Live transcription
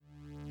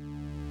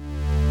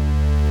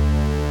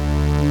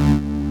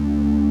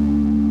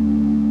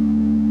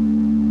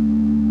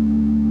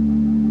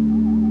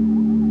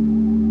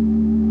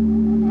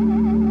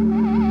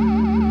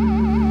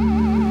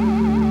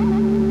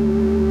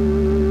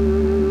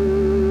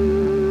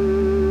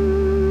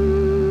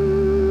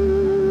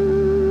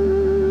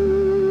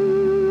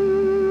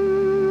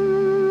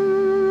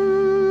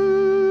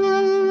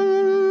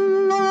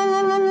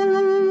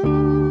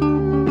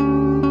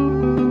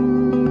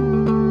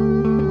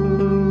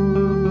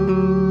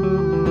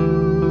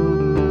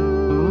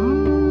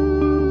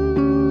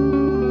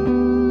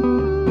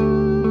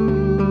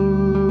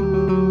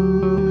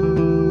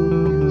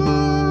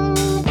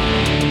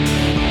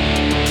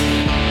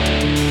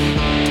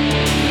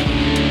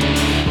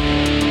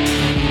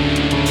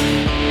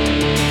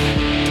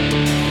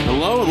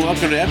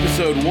welcome to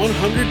episode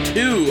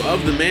 102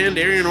 of the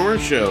Mandarian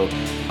Orange Show.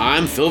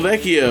 I'm Phil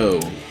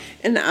Vecchio.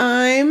 And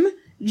I'm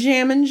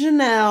Jammin'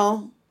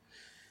 Janelle.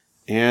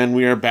 And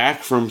we are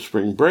back from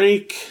spring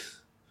break.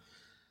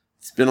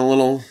 It's been a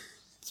little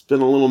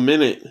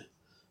minute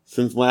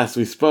since last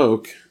we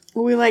spoke.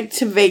 We like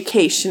to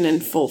vacation in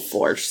full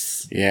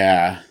force.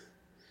 Yeah.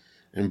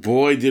 And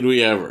boy, did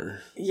we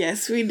ever.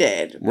 Yes, we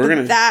did.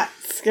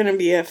 That's going to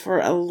be for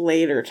a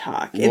later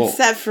talk,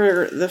 except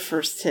for the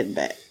first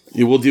tidbit.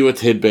 Yeah, we'll do a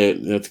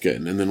tidbit. That's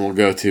good. And then we'll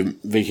go to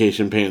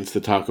Vacation Pants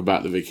to talk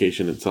about the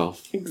vacation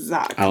itself.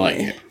 Exactly. I like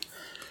it.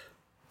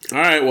 All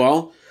right,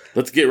 well,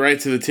 let's get right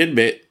to the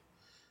tidbit.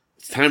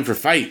 It's time for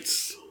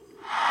fights.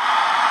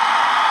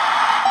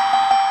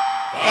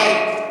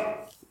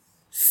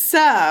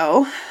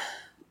 So,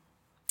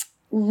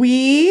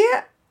 we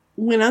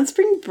went on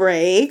spring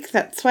break.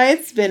 That's why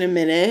it's been a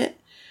minute.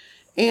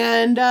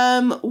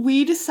 And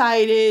we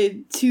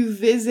decided to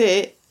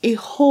visit a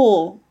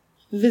hole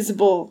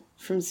visible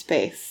from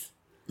space.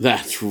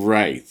 That's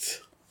right.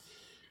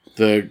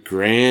 The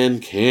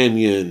Grand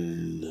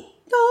Canyon.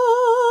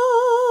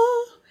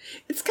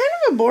 It's kind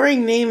of a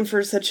boring name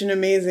for such an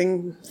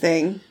amazing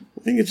thing.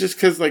 I think it's just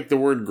because, the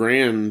word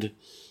grand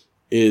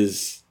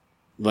is,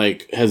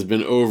 has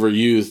been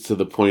overused to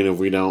the point of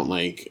we don't,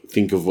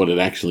 think of what it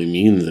actually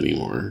means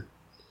anymore.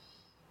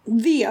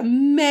 The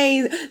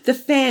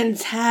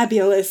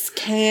fantabulous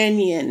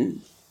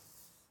canyon.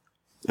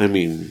 I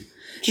mean,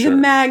 sure. The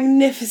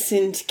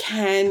magnificent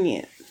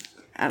canyon.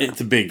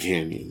 It's a big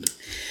canyon.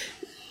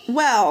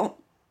 Well,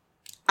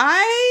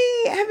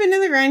 I have been to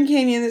the Grand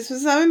Canyon. This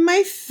was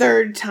my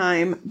third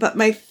time, but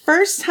my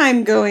first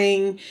time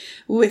going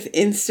with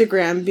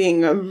Instagram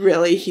being a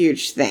really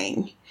huge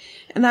thing.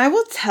 And I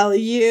will tell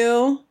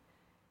you,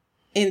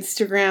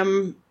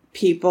 Instagram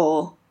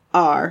people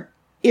are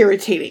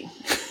irritating.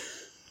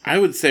 I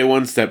would say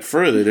one step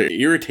further. They're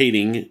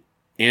irritating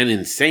and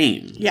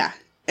insane. Yeah.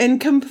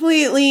 And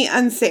completely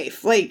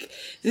unsafe.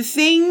 The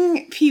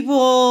things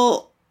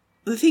people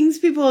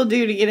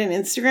do to get an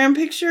Instagram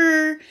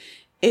picture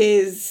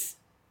is,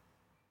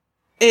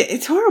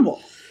 it's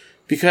horrible.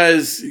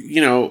 Because,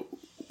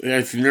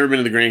 if you've never been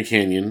to the Grand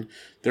Canyon,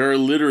 there are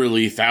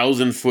literally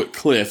 1,000-foot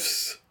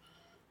cliffs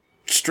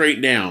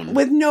straight down.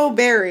 With no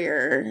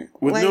barrier.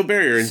 No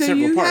barrier in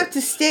several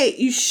parts.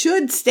 You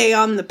should stay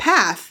on the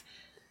path.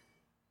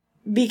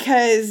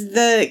 Because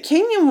the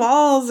canyon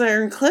walls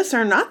and cliffs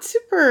are not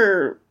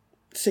super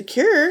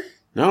secure.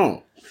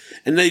 No.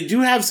 And they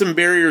do have some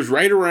barriers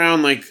right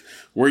around,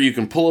 where you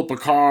can pull up a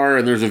car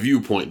and there's a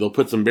viewpoint. They'll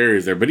put some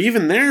barriers there. But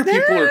even there,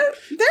 people are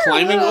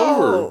climbing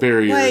over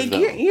barriers.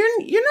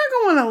 You're not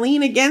going to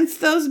lean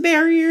against those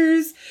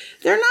barriers.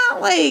 They're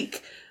not,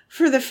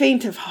 for the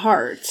faint of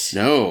heart.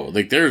 No.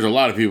 There's a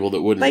lot of people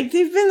that wouldn't.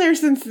 They've been there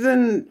since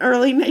the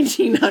early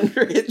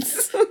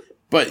 1900s.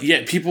 But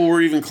yet people were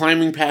even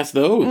climbing past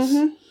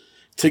those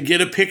to get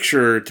a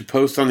picture to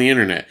post on the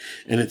internet.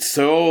 And it's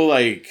so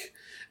I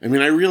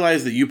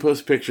realize that you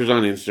post pictures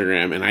on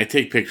Instagram and I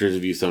take pictures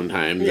of you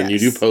sometimes and you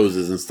do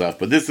poses and stuff.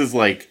 But this is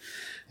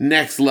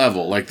next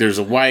level. There's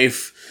a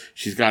wife.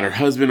 She's got her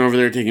husband over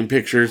there taking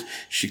pictures.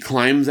 She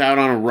climbs out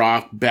on a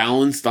rock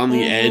balanced on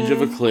the edge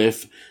of a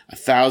cliff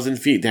 1,000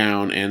 feet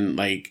down and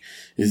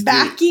is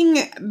backing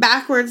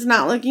backwards,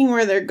 not looking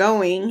where they're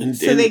going.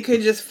 So they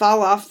could just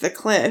fall off the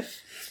cliff.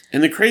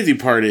 And the crazy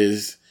part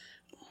is,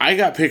 I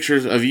got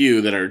pictures of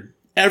you that are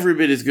every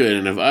bit as good,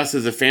 and of us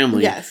as a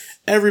family,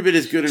 every bit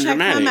as good and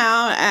dramatic. Check them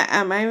out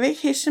at my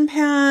Vacation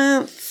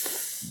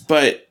Pants.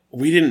 But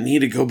we didn't need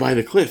to go by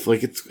the cliff.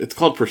 It's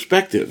called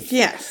perspective.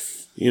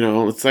 Yes.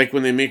 It's like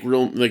when they make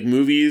real,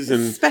 movies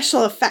and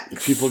special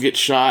effects. People get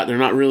shot, they're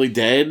not really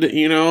dead,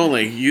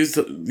 use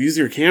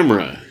your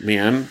camera,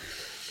 man.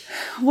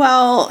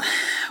 Well,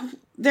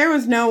 there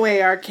was no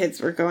way our kids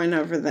were going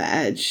over the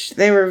edge.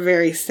 They were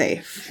very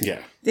safe.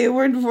 Yeah. They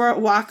would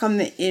walk on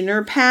the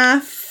inner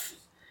path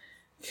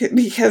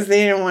because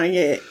they didn't want to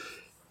get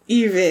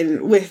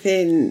even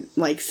within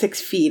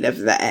 6 feet of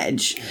the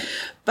edge.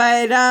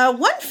 But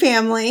one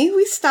family,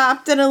 we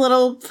stopped at a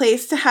little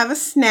place to have a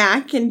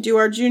snack and do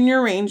our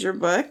Junior Ranger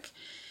book.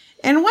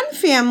 And one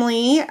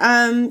family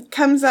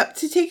comes up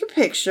to take a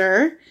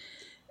picture,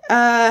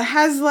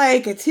 has a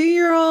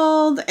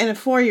 2-year-old and a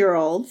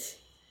 4-year-old.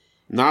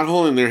 Not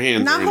holding their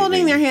hands. Not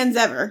holding their hands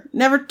ever.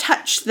 Never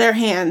touched their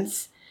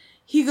hands.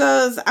 He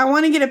goes, I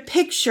want to get a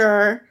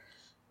picture,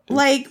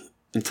 and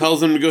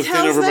tells them to go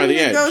stand over by the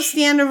edge. Go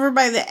stand over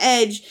by the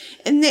edge.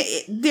 And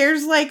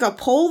there's a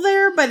pole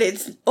there, but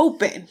it's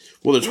open.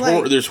 Well,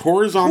 there's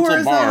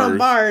horizontal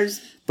bars.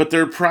 But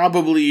they're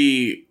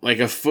probably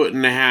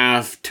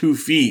 1.5 feet, 2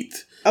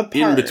 feet apart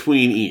in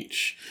between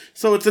each.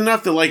 So it's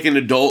enough that an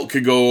adult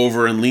could go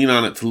over and lean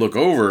on it to look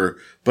over,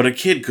 but a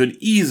kid could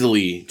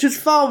easily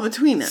just fall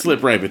between them.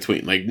 Slip right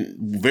between,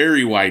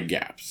 very wide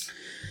gaps.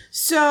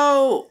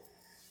 So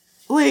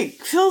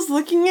Phil's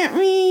looking at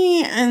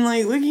me and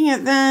looking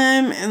at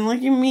them and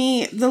looking at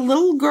me. The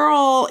little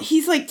girl,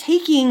 he's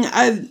taking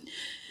a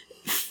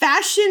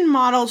fashion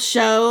model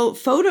show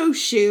photo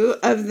shoot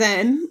of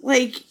them.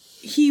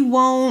 he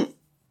won't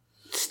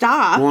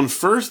stop. Well, and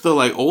first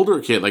the older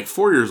kid,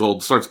 4 years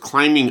old, starts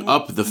climbing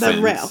up the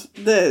fence. Rail.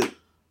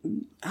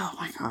 Oh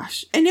my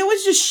gosh. And it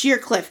was just sheer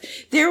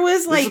cliff. There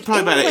was this is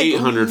probably about an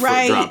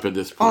 800-foot drop at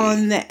this point.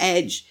 On the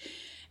edge.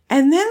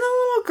 And then the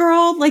little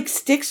girl,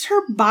 sticks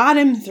her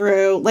bottom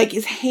through,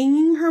 is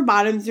hanging her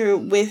bottom through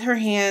with her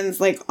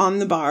hands, on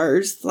the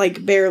bars,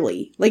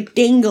 barely,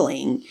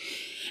 dangling.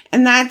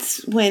 And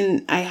that's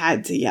when I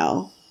had to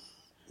yell.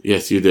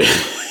 Yes, you did.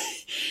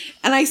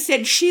 And I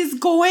said, she's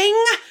going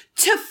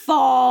to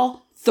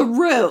fall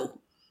through.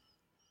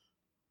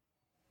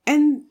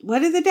 And what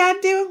did the dad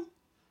do?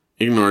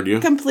 Ignored you.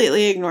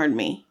 Completely ignored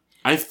me.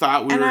 I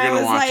thought we were going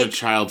to watch a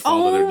child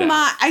fall to their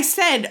death. I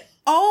said,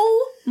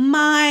 oh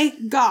my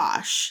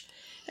gosh.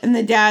 And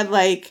the dad,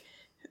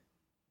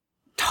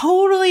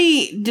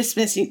 totally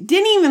dismissing.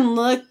 Didn't even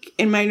look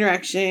in my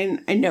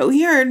direction. I know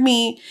he heard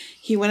me.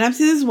 He went up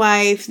to his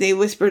wife. They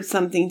whispered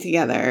something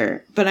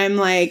together. But I'm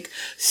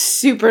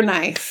super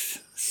nice.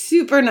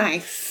 Super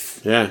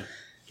nice. Yeah.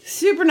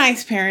 Super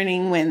nice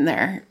parenting win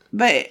there.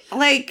 But,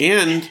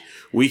 And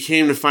we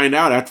came to find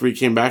out after we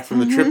came back from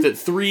the trip that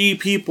 3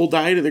 people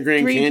died in the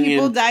Grand Canyon. 3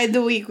 people died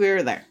the week we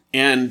were there.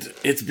 And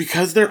it's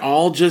because they're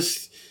all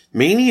just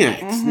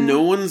maniacs.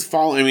 No one's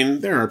following. I mean,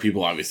 there are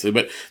people, obviously,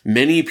 but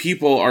many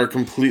people are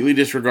completely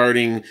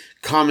disregarding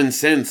common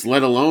sense,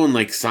 let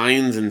alone,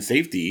 signs and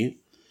safety.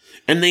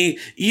 And they,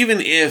 even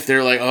if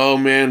they're oh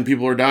man,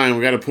 people are dying,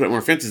 we got to put up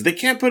more fences, they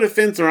can't put a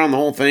fence around the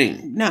whole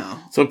thing. No.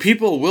 So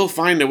people will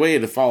find a way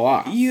to fall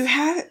off. You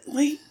have,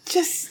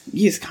 just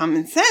use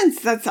common sense.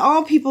 That's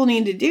all people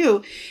need to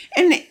do.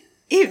 And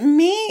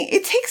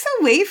it takes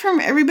away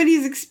from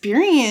everybody's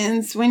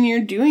experience when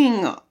you're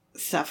doing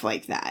stuff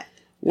like that.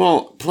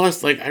 Well,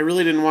 plus, I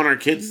really didn't want our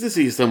kids to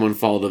see someone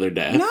fall to their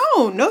death.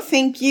 No,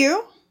 thank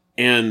you.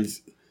 And,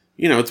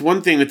 it's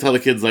one thing to tell the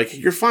kids,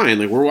 you're fine.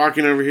 We're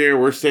walking over here,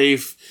 we're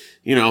safe.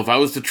 If I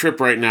was to trip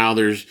right now,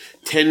 there's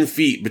 10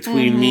 feet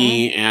between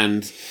me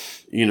and,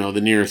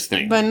 the nearest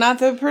thing. But not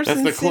the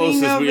person that's the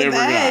closest we ever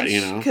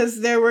got, because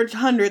there were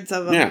hundreds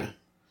of them. Yeah.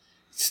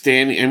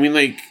 Standing, I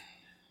mean,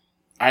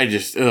 I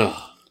just, ugh.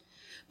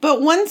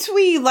 But once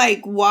we,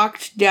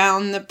 walked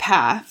down the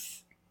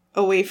path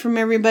away from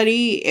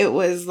everybody, it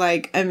was,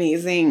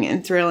 amazing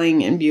and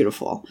thrilling and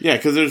beautiful. Yeah,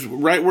 because there's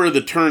right where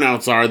the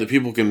turnouts are that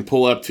people can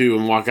pull up to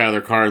and walk out of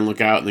their car and look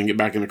out and then get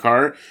back in the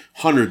car.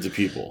 Hundreds of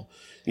people.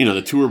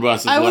 The tour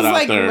buses let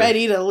out there. I was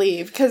ready to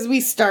leave because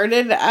we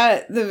started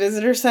at the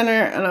visitor center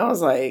and I was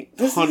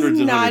this is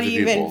not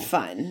even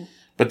fun.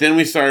 But then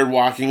we started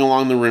walking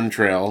along the rim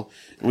trail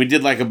and we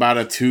did about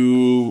a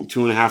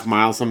 2.5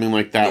 mile, something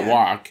like that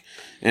walk.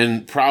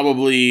 And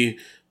probably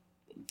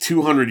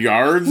 200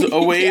 yards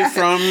away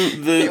from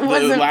the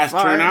last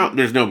turnout,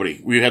 there's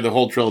nobody. We had the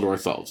whole trail to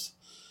ourselves,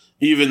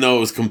 even though it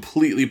was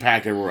completely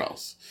packed everywhere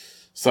else.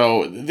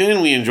 So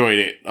then we enjoyed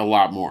it a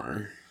lot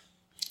more.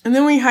 And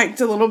then we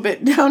hiked a little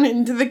bit down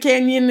into the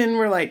canyon and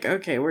we're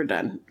okay, we're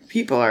done.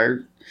 People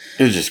are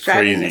it's just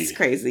driving crazy. Us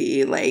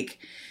crazy.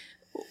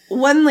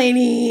 One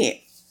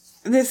lady,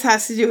 this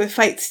has to do with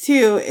fights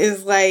too,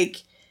 is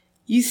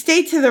you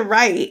stay to the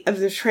right of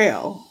the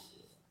trail.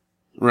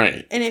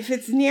 Right. And if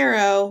it's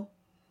narrow,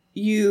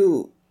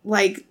 you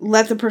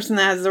let the person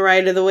that has the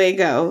right of the way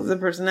go, the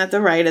person at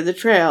the right of the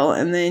trail,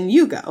 and then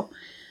you go.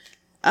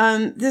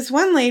 This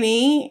one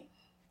lady,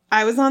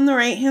 I was on the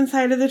right-hand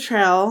side of the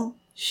trail.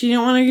 She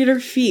didn't want to get her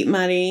feet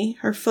muddy,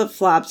 her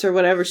flip-flops or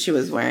whatever she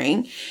was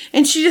wearing.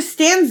 And she just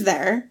stands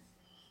there.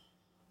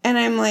 And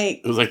I'm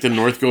it was the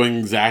north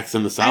going Zacks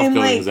and the south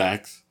going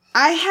Zacks.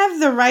 I have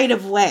the right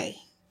of way.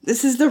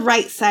 This is the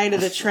right side of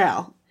the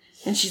trail.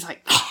 And she's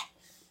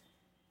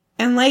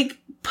and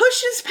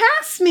pushes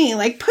past me,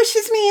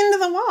 pushes me into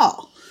the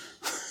wall.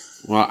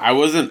 Well, I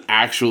wasn't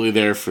actually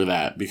there for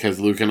that because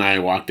Luke and I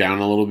walked down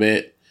a little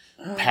bit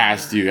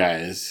past you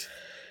guys.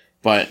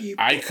 But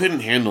I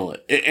couldn't handle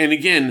it. And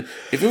again,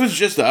 if it was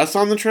just us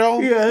on the trail,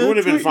 it would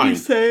have been fine.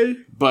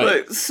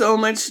 But so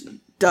much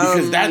dumb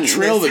because that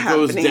trail that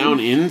goes down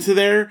into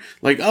there,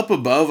 up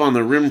above on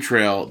the rim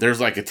trail,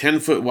 there's a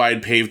 10-foot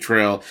wide paved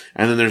trail,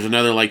 and then there's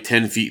another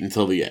 10 feet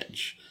until the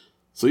edge.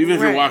 So even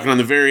if you're walking on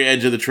the very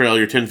edge of the trail,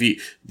 you're 10 feet.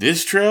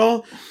 This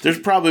trail, there's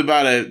probably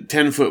about a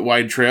 10-foot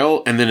wide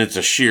trail, and then it's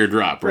a sheer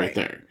drop right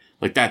there.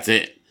 That's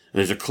it.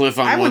 There's a cliff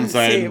on one side. I wouldn't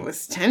say it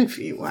was 10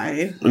 feet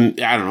wide.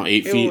 I don't know,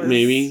 8 feet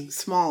maybe.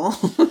 Small.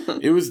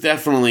 It was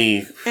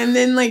definitely. And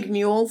then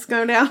mules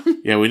go down.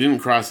 Yeah, we didn't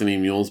cross any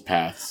mules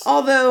paths.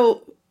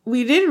 Although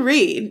we did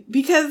read,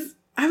 because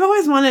I've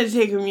always wanted to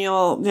take a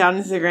mule down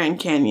into the Grand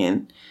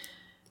Canyon.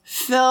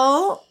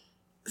 Phil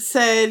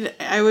said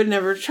I would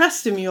never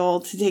trust a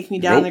mule to take me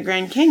down the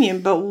Grand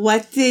Canyon, but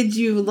what did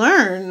you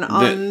learn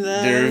on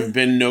There have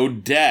been no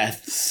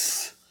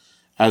deaths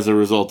as a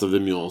result of the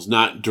mules,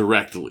 not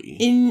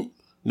directly.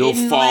 No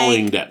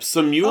falling deaths.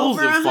 Some mules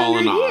have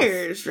fallen off.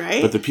 Years,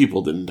 right? But the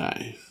people didn't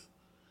die.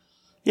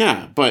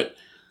 Yeah, but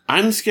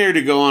I'm scared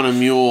to go on a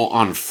mule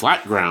on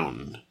flat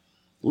ground,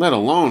 let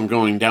alone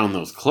going down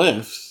those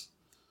cliffs.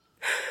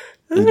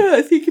 I don't know,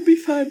 I think it'd be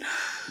fun.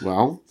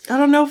 Well, I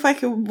don't know if I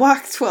could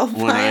walk 12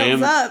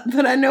 miles up,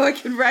 but I know I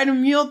could ride a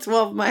mule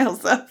 12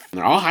 miles up.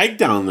 I'll hike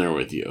down there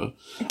with you.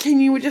 Can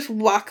you just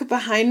walk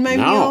behind my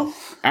mule? No,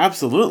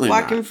 absolutely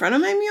not. Walk in front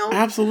of my mule?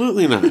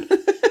 Absolutely not.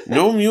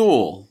 No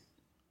mule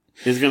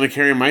is going to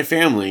carry my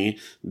family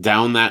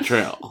down that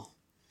trail.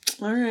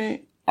 All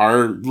right.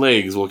 Our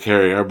legs will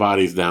carry our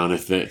bodies down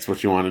if that's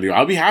what you want to do.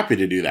 I'll be happy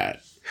to do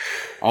that.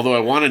 Although I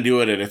want to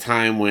do it at a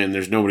time when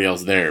there's nobody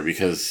else there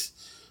because,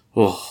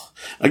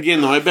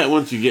 again, though, I bet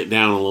once you get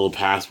down a little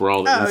past where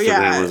all the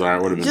Instagrammers are,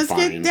 it would have been just fine.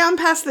 Just get down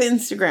past the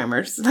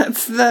Instagrammers.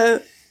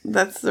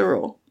 That's the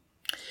rule.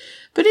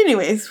 But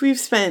anyways, we've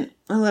spent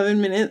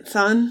 11 minutes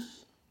on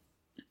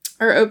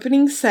our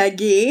opening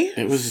seggy.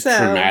 It was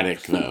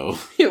dramatic, though.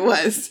 It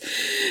was.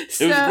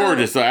 It was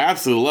gorgeous. So I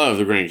absolutely love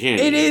the Grand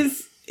Canyon.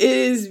 It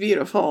is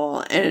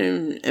beautiful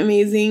and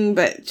amazing,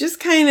 but just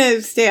kind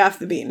of stay off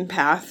the beaten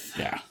path.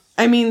 Yeah.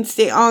 I mean,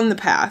 stay on the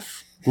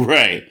path.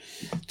 Right.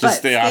 Just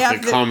stay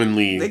off the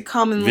commonly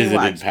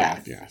visited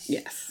path. Yes.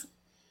 Yes.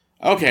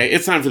 Okay,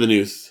 it's time for the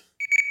news.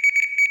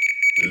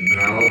 And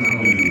now the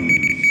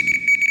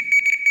news.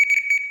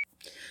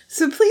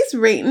 So please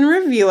rate and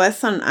review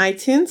us on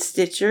iTunes,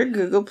 Stitcher,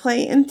 Google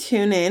Play, and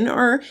TuneIn,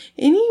 or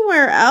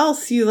anywhere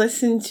else you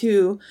listen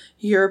to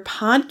your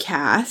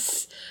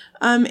podcasts.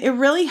 It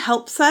really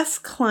helps us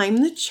climb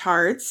the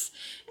charts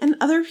and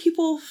other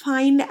people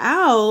find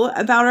out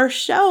about our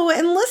show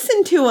and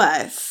listen to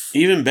us.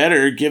 Even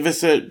better, give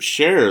us a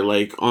share,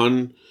 like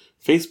on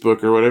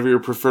Facebook or whatever your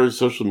preferred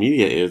social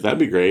media is. That'd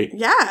be great.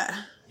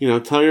 Yeah.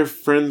 Tell your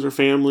friends or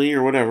family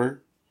or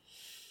whatever.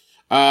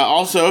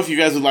 Also, if you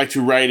guys would like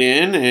to write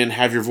in and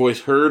have your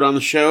voice heard on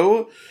the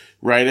show,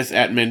 write us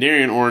at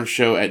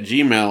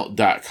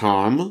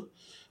mandarianorangeshow@gmail.com.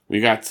 We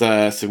got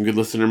some good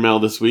listener mail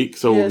this week,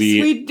 so we'll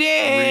be reading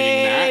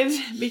that.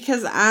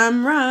 Because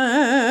I'm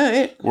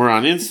right. We're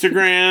on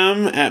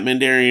Instagram at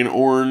Mandarian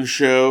Orange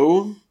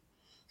Show,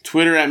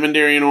 Twitter at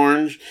Mandarian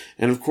Orange,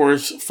 and of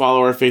course,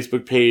 follow our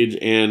Facebook page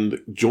and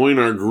join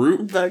our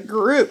group. The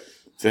group.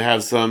 To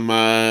have some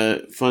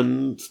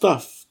fun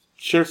stuff.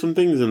 Share some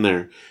things in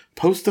there.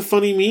 Post a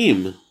funny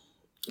meme.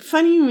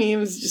 Funny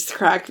memes just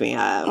crack me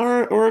up.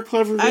 Or a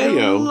clever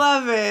video. I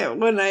love it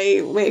when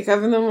I wake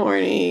up in the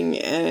morning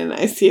and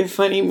I see a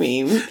funny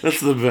meme.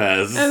 That's the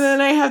best. And then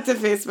I have to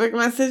Facebook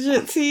message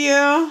it to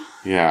you.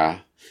 Yeah.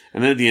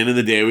 And then at the end of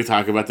the day, we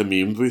talk about the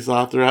memes we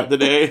saw throughout the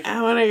day.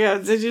 I want to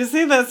go, did you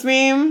see this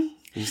meme?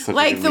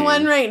 Like the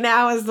one right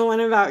now is the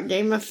one about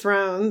Game of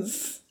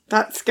Thrones.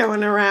 That's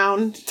going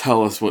around.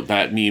 Tell us what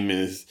that meme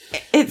is.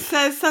 It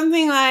says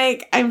something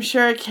like, I'm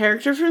sure a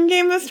character from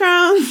Game of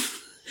Thrones.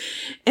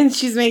 And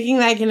she's making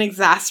like an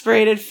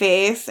exasperated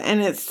face.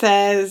 And it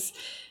says,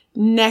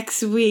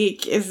 next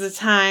week is the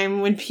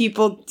time when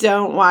people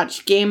don't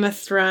watch Game of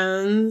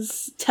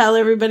Thrones. Tell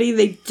everybody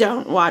they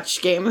don't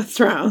watch Game of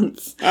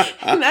Thrones.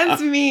 And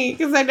that's me,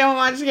 because I don't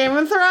watch Game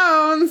of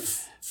Thrones.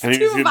 It's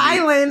too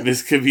violent.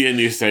 This could be a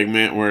new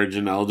segment where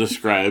Janelle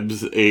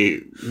describes a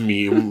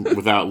meme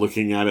without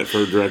looking at it for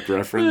a direct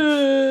reference.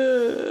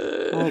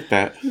 I like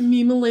that.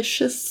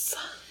 Meme-alicious.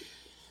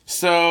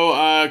 So,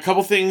 a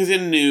couple things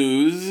in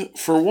news.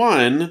 For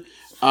one,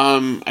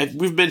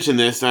 we've mentioned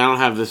this. I don't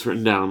have this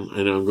written down.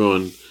 I know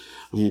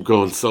I'm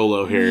going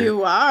solo here.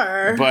 You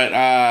are. But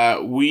I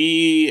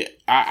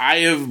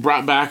have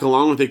brought back,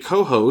 along with a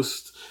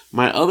co-host,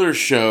 my other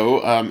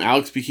show.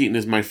 Alex B. Keaton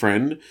is my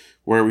friend,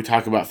 where we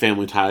talk about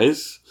family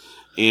ties.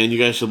 And you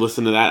guys should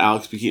listen to that.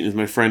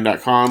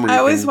 AlexBKeatonIsMyFriend.com. I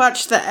always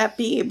watch the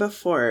epi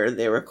before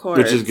they record.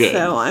 Which is good.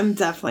 So I'm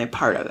definitely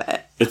part of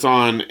it. It's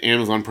on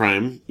Amazon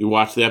Prime. You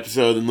watch the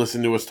episode and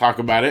listen to us talk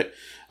about it.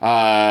 With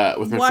my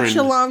friend. Watch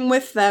along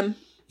with them.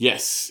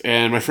 Yes.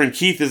 And my friend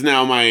Keith is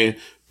now my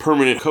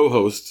permanent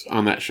co-host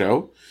on that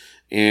show.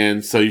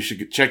 And so you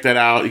should check that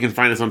out. You can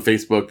find us on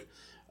Facebook.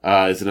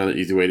 It's another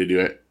easy way to do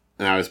it.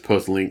 And I always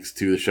post links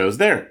to the shows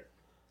there.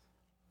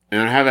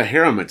 And I have a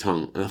hair on my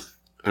tongue.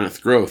 And it's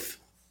growth.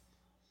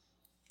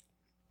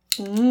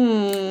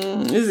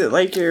 Is it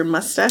like your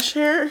mustache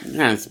hair?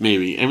 Yeah, it's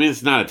maybe. I mean,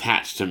 it's not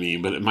attached to me,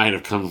 but it might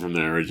have come from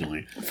there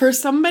originally. For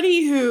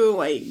somebody who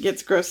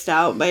gets grossed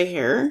out by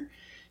hair,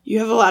 you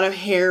have a lot of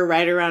hair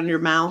right around your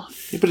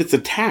mouth. Yeah, but it's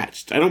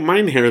attached. I don't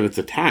mind hair that's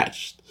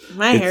attached.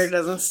 My hair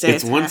doesn't stay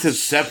attached. Once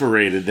it's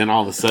separated, then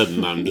all of a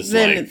sudden I'm just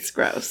then it's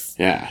gross.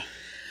 Yeah.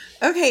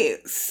 Okay,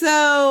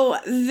 so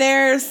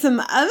there's some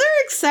other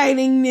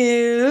exciting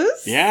news.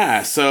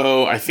 Yeah,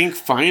 so I think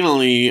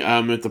finally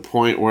I'm at the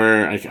point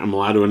where I'm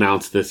allowed to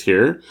announce this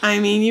here. I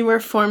mean, you were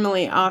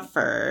formally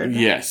offered.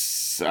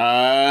 Yes.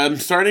 I'm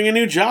starting a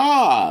new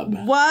job.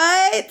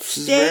 What?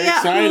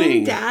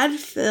 Stay-at-home dad,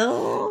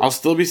 Phil? I'll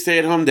still be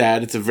stay-at-home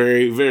dad. It's a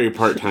very, very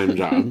part-time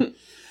job.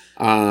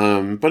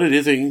 But it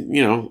is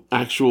a,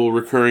 actual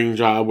recurring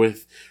job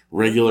with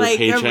regular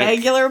paycheck. Like a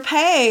regular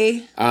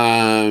pay.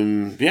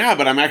 Yeah,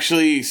 but I'm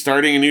actually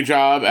starting a new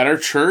job at our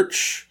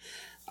church.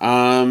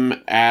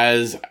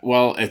 As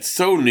well, it's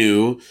so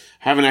new.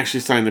 Haven't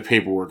actually signed the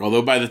paperwork.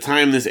 Although by the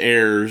time this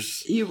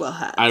airs, you will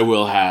have. I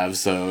will have.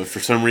 So if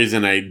for some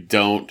reason I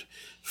don't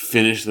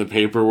finish the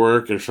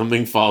paperwork or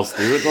something falls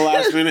through at the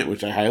last minute,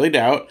 which I highly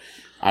doubt,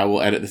 I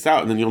will edit this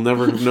out and then you'll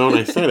never have known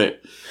I said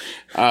it.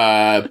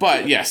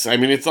 But yes, I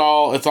mean, it's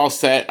all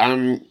set.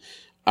 I'm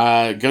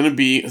gonna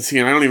be, see,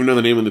 and I don't even know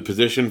the name of the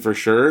position for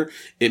sure.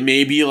 It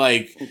may be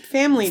like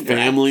family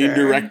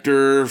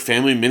director,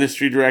 family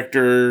ministry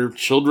director,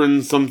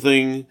 children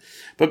something.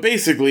 But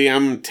basically,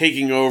 I'm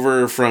taking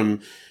over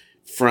from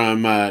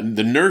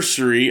the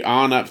nursery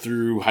on up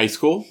through high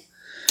school.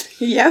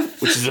 Yep.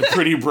 Which is a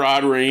pretty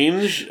broad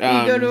range. You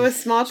go to a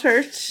small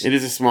church. It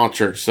is a small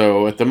church,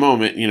 so at the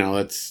moment,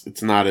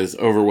 it's not as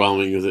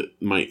overwhelming as it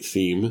might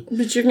seem.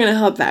 But you're going to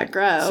help that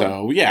grow.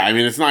 So, yeah, I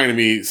mean, it's not going to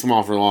be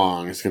small for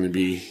long. It's going to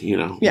be,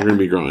 we're going to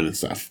be growing and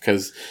stuff,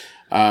 because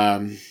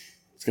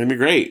it's going to be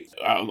great.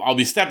 I'll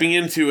be stepping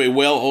into a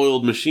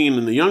well-oiled machine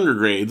in the younger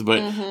grades, but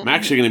I'm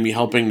actually going to be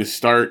helping to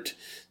start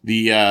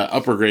the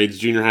upper grades,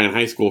 junior high and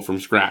high school, from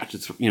scratch.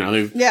 It's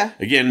they've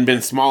again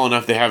been small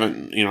enough they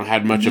haven't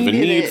had much of a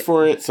need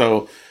for it.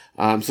 So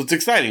so it's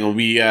exciting. We'll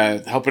be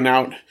helping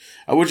out,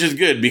 which is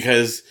good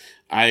because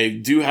I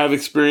do have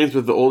experience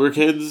with the older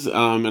kids,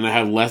 and I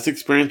have less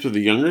experience with the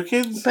younger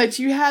kids. But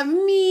you have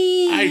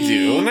me. I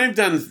do, and I've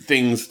done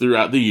things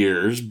throughout the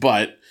years,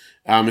 but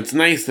it's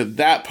nice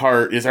that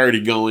part is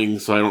already going,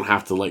 so I don't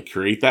have to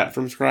create that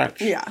from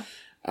scratch. Yeah.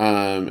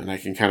 And I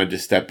can kind of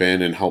just step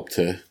in and help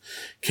to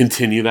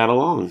continue that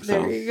along.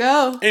 So. There you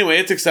go. Anyway,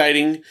 it's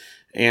exciting,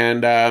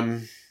 and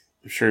I'm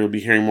sure you'll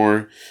be hearing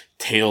more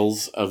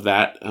tales of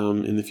that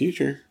in the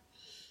future.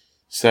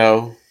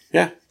 So,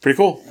 yeah, pretty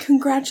cool.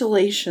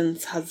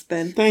 Congratulations,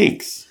 husband.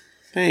 Thanks.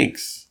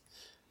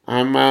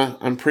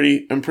 I'm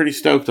pretty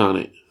stoked on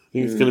it. I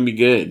think it's going to be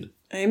good.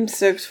 I'm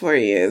stoked for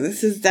you.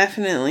 This is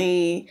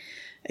definitely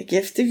a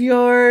gift of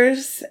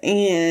yours,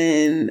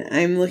 and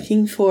I'm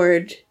looking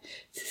forward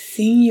to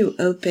seeing you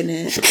open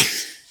it.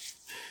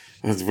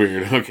 That's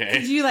weird. Okay.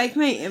 Did you like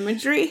my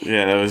imagery?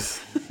 Yeah, that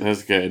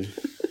was good.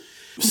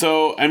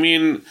 So, I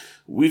mean,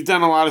 we've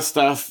done a lot of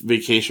stuff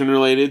vacation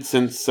related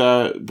since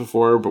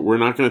before, but we're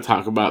not going to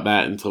talk about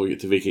that until we get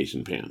to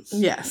vacation pants.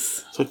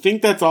 Yes. So I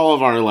think that's all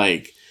of our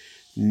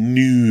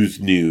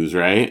news,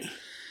 right?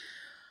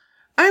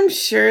 I'm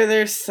sure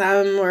there's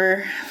some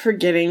we're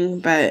forgetting,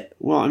 but...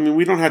 Well, I mean,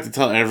 we don't have to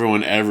tell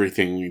everyone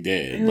everything we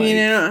did. I mean,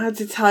 I don't have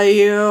to tell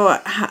you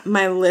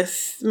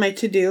my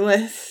to-do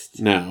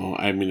list. No,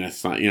 I mean,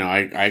 that's not...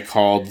 I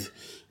called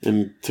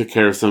and took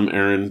care of some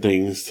errand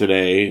things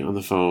today on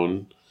the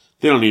phone.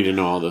 They don't need to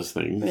know all those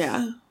things.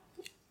 Yeah.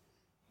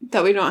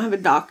 That we don't have a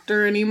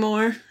doctor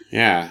anymore.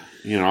 Yeah,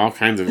 all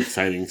kinds of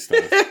exciting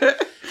stuff.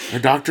 Our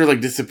doctor,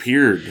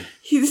 disappeared.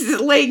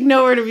 He's,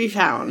 nowhere to be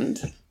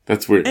found.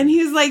 That's weird. And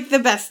he's, the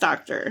best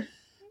doctor.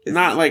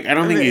 Not, I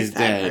don't think he's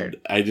dead.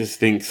 I just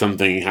think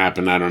something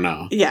happened. I don't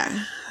know.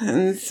 Yeah.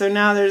 And so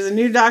now there's a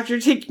new doctor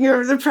taking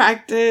over the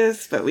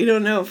practice, but we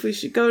don't know if we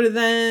should go to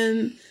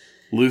them.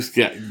 Luke,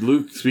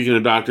 speaking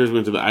of doctors,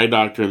 went to the eye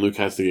doctor, and Luke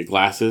has to get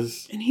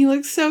glasses. And he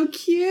looks so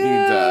cute. He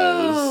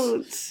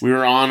does. We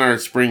were on our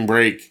spring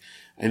break,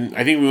 and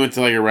I think we went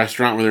to, a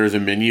restaurant where there was a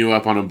menu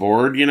up on a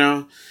board,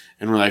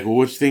 And we're like, well,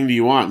 which thing do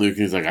you want, Luke?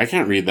 And he's like, I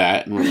can't read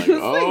that. And we're like,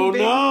 oh,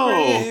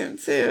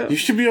 no. You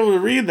should be able to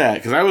read that.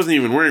 Because I wasn't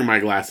even wearing my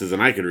glasses,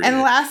 and I could read it.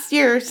 And last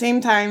year, same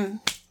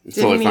time, it's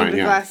didn't totally need fine, the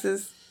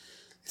glasses.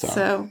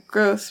 So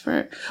gross.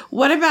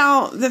 What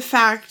about the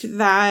fact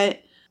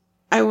that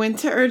I went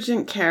to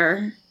urgent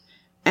care,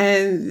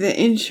 and the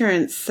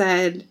insurance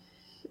said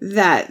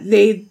that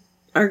they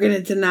are going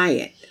to deny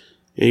it?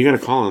 Yeah, you got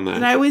to call on that.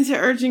 And I went to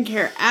urgent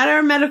care at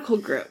our medical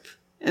group,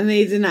 and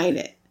they denied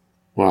it.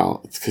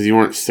 Well, it's because you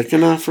weren't sick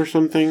enough or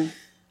something?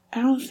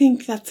 I don't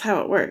think that's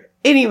how it worked.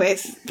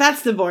 Anyways,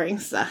 that's the boring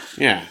stuff.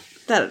 Yeah.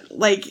 That,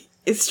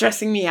 is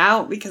stressing me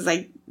out because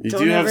I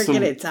don't ever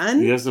get it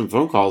done. You have some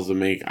phone calls to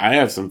make. I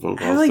have some phone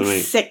calls to make. I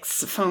have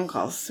 6 phone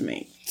calls to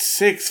make.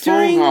 6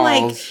 phone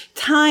calls? During,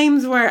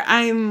 times where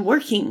I'm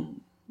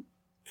working.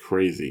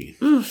 Crazy.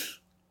 Oof.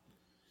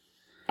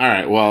 All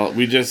right, well,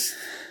 we just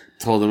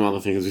told them all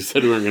the things we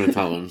said we weren't going to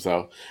tell them,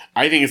 so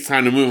I think it's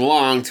time to move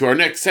along to our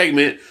next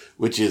segment,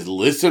 which is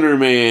listener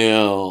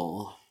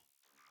mail.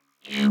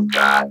 You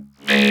got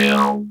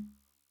mail.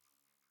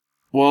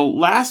 Well,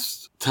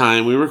 last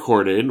time we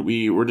recorded,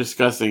 we were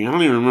discussing, I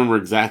don't even remember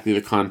exactly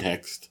the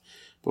context,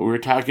 but we were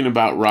talking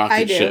about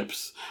rocket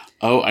ships.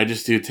 Oh, I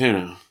just do too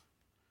now.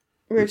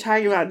 We were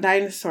talking about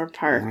Dinosaur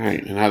Park.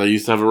 Right, and how they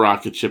used to have a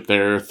rocket ship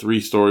there, a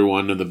 3-story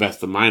one to the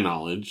best of my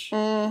knowledge,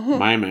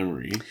 my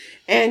memory.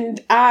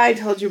 And I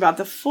told you about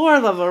the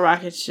 4-level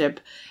rocket ship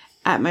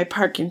at my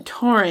park in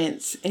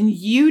Torrance, and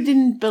you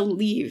didn't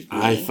believe me.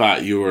 I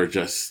thought you were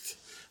just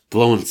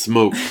blowing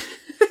smoke.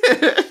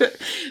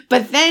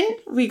 But then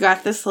we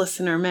got this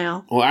listener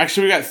mail. Well,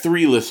 actually, we got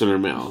 3 listener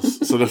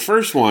mails. So the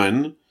first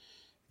one,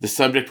 the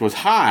subject was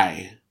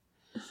hi,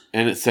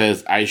 and it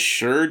says, I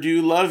sure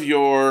do love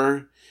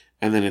your,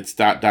 and then it's ...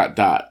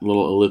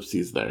 little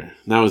ellipses there.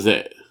 And that was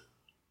it.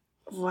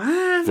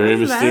 What? Very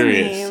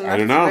mysterious. I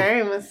don't know.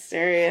 Very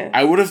mysterious.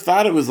 I would have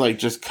thought it was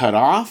just cut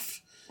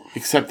off,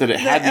 except that it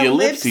had the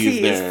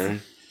ellipses there.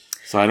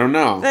 So I don't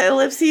know. The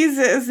ellipses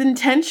is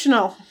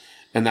intentional.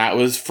 And that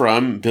was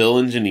from Bill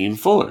and Janine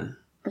Fuller.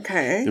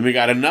 Okay. Then we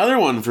got another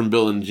one from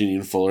Bill and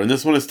Janine Fuller, and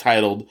this one is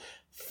titled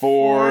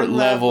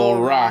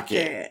Four-Level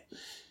Rocket.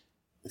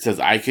 It says,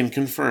 I can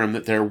confirm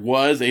that there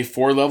was a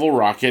 4-level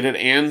rocket at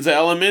Anza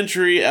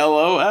Elementary,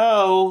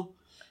 LOL.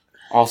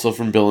 Also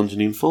from Bill and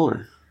Janine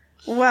Fuller.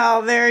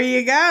 Well, there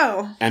you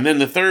go. And then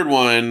the third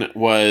one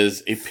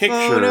was a picture.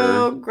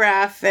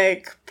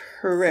 Photographic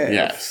proof.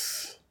 Yes.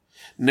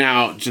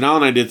 Now, Janelle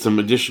and I did some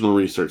additional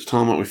research. Tell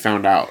them what we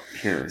found out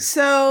here.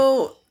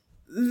 So,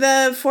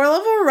 the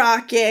 4-level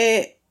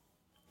rocket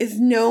is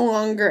no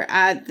longer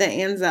at the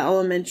Anza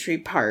Elementary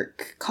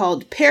Park,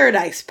 called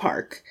Paradise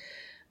Park.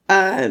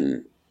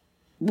 But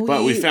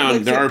we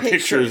found there are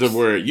pictures of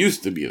where it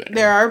used to be there.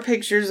 There are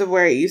pictures of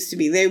where it used to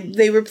be.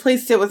 They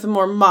replaced it with a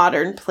more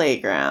modern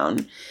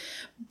playground.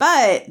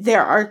 But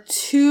there are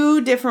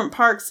 2 different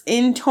parks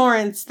in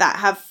Torrance that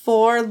have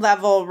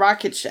 4-level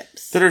rocket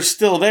ships. That are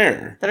still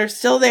there.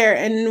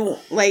 And,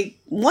 like,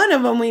 one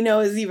of them we know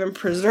is even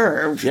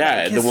preserved.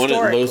 Yeah, like, the one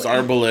at Los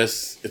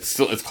Arboles,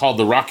 it's called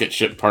the Rocket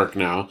Ship Park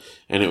now.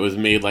 And it was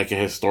made like a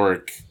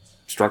historic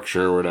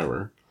structure or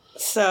whatever.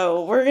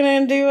 So, we're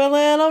going to do a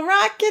little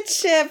rocket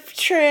ship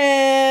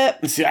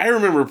trip. See, I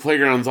remember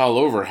playgrounds all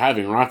over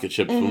having rocket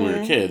ships when we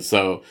were kids.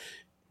 So,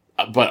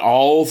 but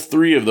all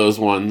 3 of those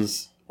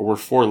ones were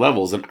 4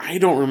 levels, and I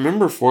don't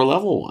remember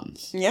 4-level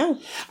ones. Yeah.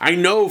 I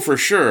know for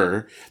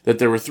sure that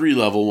there were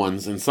 3-level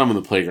ones in some of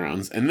the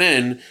playgrounds. And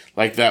then,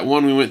 like that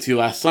one we went to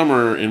last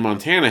summer in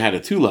Montana had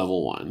a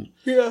 2-level one.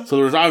 Yeah. So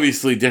there was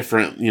obviously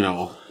different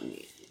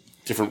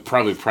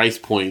probably price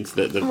points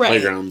that the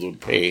playgrounds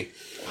would pay.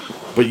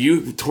 But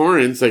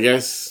Torrance, I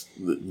guess,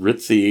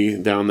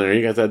 ritzy down there,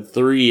 you guys had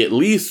at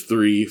least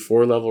 3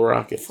 4-level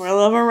rockets.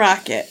 4-level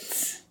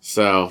rockets.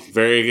 So,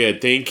 very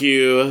good. Thank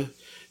you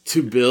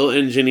to Bill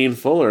and Janine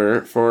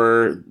Fuller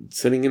for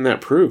sending in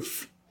that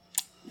proof.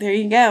 There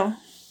you go.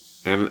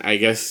 And I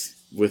guess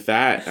with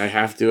that, I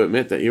have to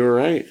admit that you were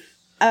right.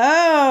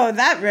 Oh,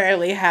 that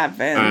rarely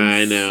happens.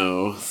 I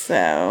know.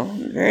 So,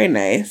 very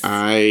nice.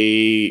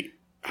 I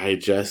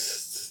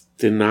just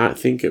did not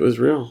think it was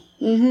real.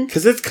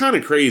 Because it's kind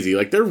of crazy.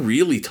 Like, they're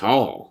really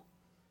tall.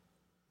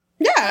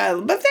 Yeah,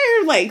 but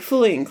they're, like,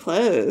 fully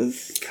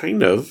enclosed.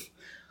 Kind of.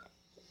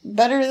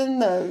 Better than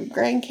the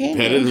Grand Canyon.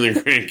 Better than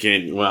the Grand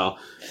Canyon. Well,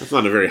 that's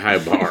not a very high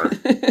bar.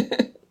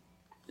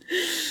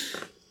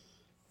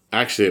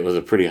 Actually, it was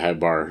a pretty high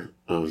bar.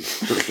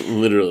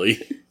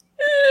 Literally.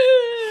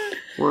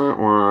 Wah,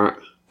 wah.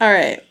 All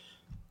right.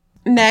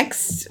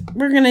 Next,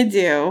 we're going to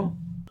do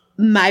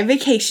my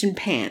vacation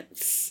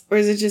pants. Or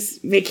is it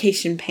just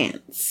vacation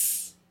pants?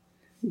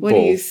 What do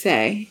you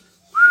say?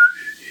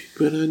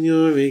 Put on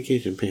your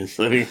vacation pants.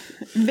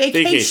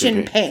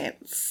 Vacation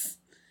pants.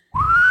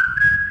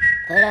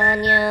 Put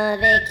on your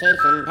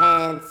vacation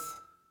pants.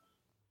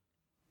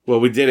 Well,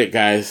 we did it,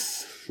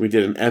 guys. We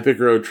did an epic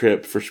road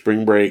trip for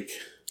spring break.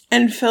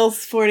 And Phil's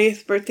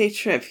 40th birthday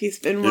trip he's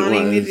been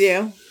wanting to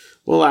do.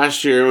 Well,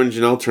 last year when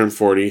Janelle turned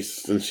 40,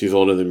 since she's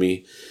older than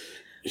me.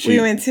 We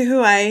went to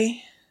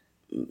Hawaii.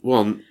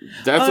 Well,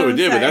 that's what we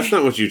did, but that's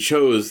not what you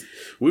chose.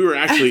 We were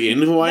actually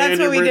in Hawaii on your birthday.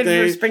 That's what we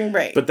did for spring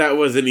break. But that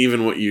wasn't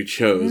even what you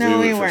chose. No,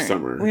 we went weren't. For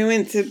summer. We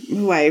went to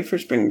Hawaii for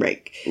spring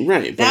break.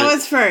 Right. That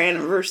was for our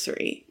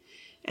anniversary.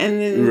 And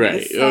then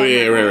right.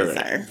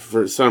 Right.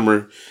 For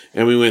summer.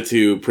 And we went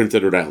to Prince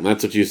Edward Island.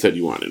 That's what you said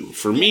you wanted.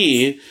 For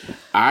me,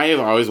 I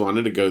have always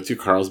wanted to go to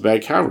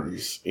Carlsbad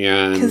Caverns.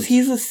 Because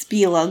he's a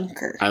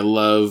spelunker. I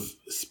love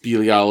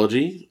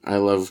speleology. I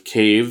love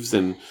caves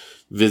and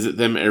visit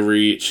them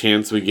every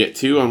chance we get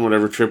to on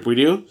whatever trip we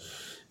do.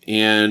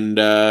 And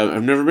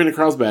I've never been to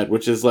Carlsbad,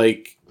 which is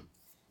like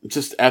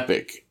just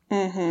epic.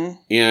 Mm-hmm.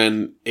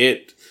 And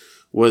it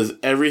was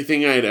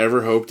everything I'd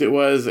ever hoped it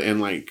was, and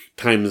like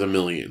times a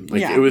million.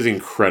 Like it was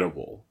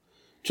incredible.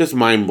 Just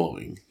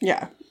mind-blowing.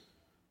 Yeah.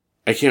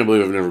 I can't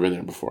believe I've never been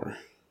there before.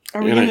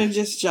 Are we going to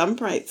just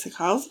jump right to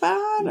Carlsbad?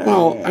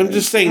 Well, I'm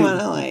just saying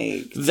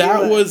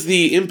that was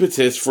the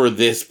impetus for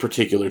this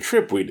particular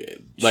trip we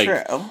did. Like,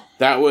 true.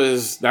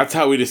 That's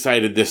how we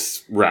decided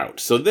this route.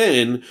 So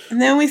then...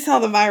 And then we saw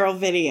the viral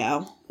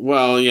video.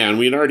 Well, yeah, and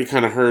we'd already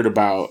kind of heard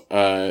about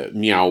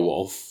Meow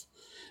Wolf.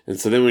 And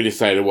so then we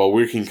decided, well,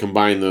 we can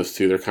combine those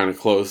two. They're kind of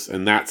close.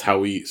 And that's how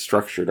we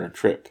structured our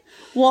trip.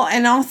 Well,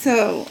 and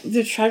also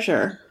the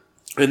treasure.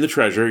 And the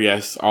treasure,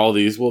 yes. All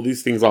these. Well,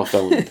 these things all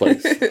fell into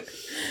place.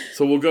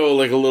 So we'll go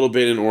like a little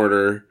bit in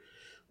order.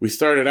 We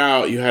started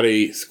out, you had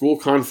a school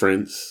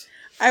conference.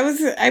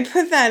 I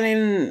put that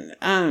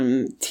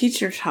in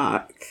teacher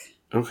talk.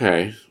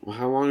 Okay. Well,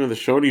 how long of the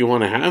show do you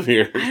want to have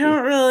here? I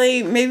don't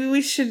really. Maybe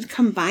we should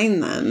combine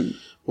them.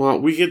 Well,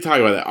 we can talk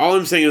about that. All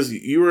I'm saying is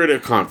you were at a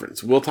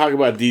conference. We'll talk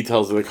about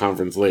details of the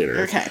conference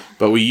later. Okay.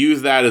 But we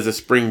used that as a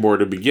springboard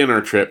to begin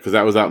our trip because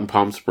that was out in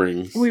Palm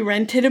Springs. We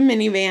rented a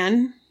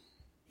minivan.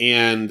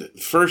 And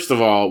first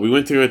of all, we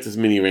went to get this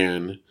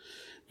minivan.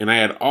 And I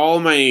had all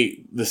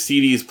the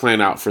CDs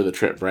planned out for the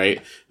trip,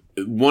 right?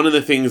 One of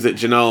the things that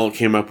Janelle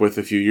came up with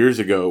a few years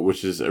ago,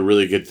 which is a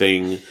really good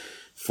thing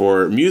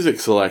for music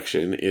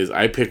selection is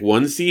I pick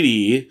one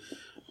CD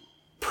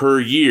per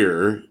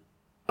year,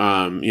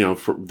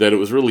 that it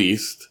was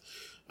released.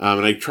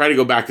 And I try to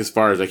go back as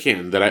far as I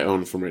can that I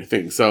own for my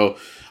thing. So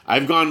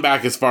I've gone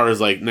back as far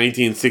as like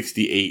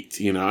 1968,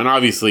 and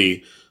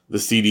obviously the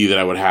CD that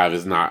I would have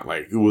is not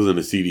like, it wasn't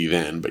a CD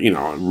then, but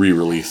a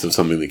re-release of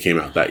something that came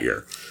out that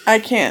year. I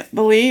can't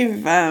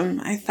believe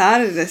I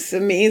thought of this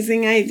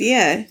amazing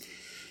idea.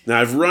 Now,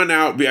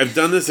 I've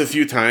done this a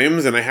few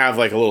times, and I have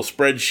like a little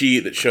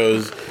spreadsheet that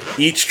shows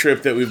each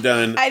trip that we've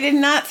done. I did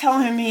not tell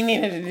him he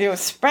needed to do a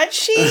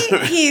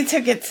spreadsheet. He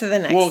took it to the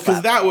next level. Well,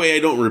 because that way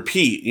I don't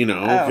repeat,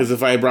 because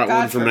if I brought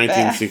one from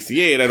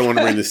 1968, I don't want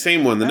to bring the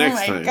same one the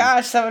next time. Oh my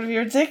gosh, that would be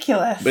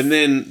ridiculous. But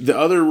then the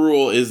other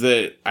rule is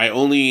that I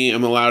only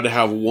am allowed to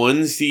have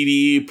one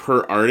CD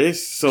per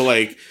artist. So,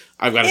 like,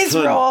 I've got a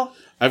ton.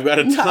 I've got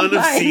a ton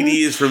of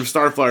CDs from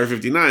Starflower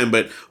 59,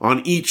 but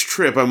on each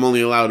trip, I'm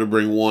only allowed to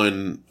bring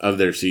one of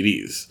their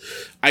CDs.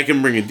 I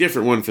can bring a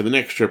different one for the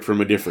next trip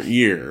from a different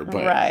year,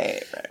 but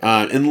right.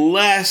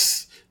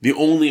 Unless the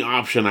only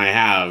option I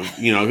have,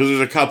 because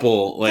there's a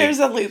couple, like there's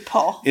a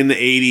loophole in the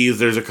 80s.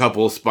 There's a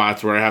couple of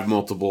spots where I have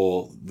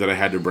multiple that I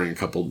had to bring a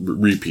couple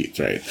repeats,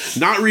 right?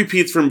 Not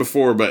repeats from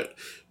before, but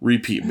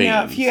repeat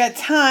bands. If you had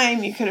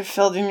time, you could have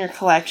filled in your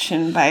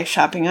collection by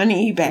shopping on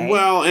eBay.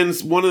 Well, and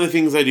one of the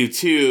things I do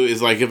too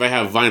is like if I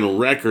have vinyl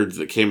records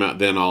that came out,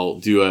 then I'll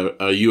do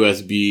a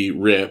USB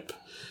rip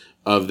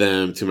of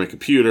them to my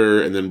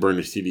computer and then burn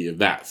a CD of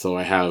that. So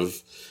I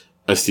have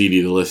a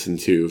CD to listen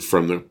to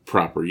from the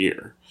proper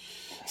year.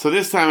 So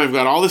this time I've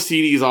got all the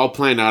CDs all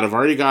planned out. I've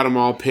already got them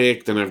all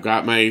picked and I've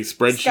got my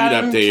spreadsheet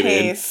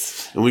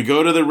updated. And we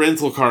go to the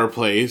rental car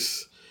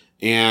place.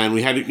 And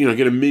we had to,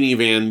 get a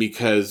minivan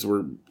because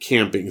we're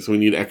camping, so we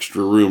need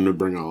extra room to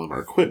bring all of our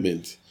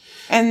equipment.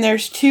 And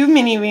there's 2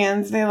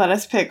 minivans they let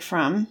us pick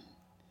from.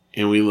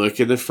 And we look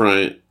in the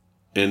front,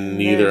 and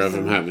neither of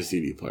them have a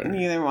CD player.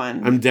 Neither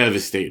one. I'm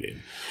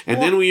devastated.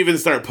 And then we even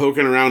start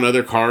poking around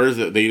other cars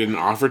that they didn't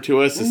offer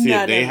to us to see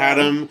if they had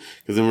them,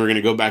 because then we're going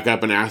to go back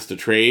up and ask to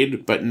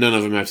trade, but none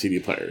of them have CD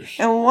players.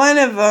 And one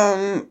of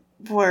them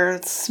were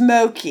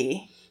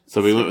smoky.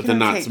 So we went with the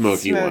not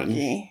smoky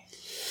one.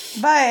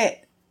 But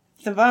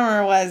the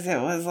bummer was it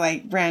was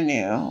like brand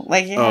new.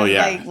 Like it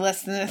had like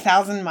less than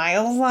 1,000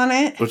 miles on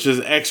it. Which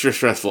is extra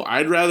stressful.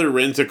 I'd rather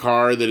rent a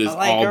car that is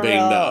like all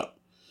banged up.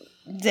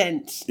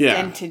 Dented.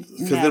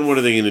 Because then what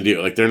are they going to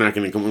do? Like they're not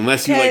going to come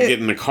unless you like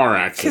get in a car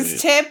accident.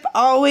 Because tip,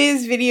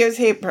 always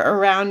videotape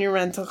around your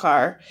rental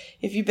car.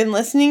 If you've been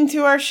listening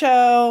to our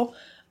show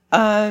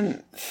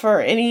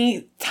for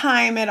any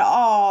time at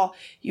all,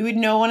 you would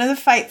know one of the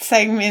fight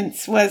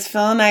segments was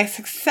Phil and I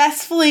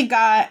successfully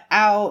got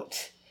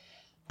out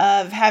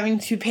of having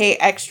to pay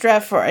extra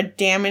for a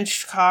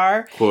damaged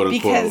car. Quote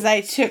unquote. Because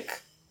I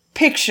took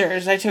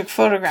pictures. I took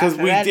photographs. Because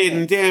we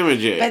didn't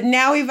damage it. But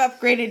now we've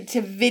upgraded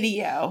to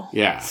video.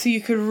 Yeah. So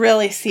you could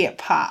really see it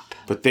pop.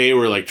 But they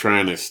were like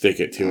trying to stick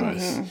it to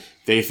us.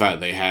 They thought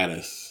they had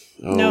us.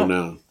 Oh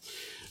no.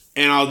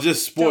 And I'll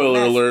just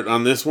spoiler alert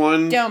on this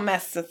one. Don't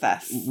mess with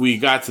us. We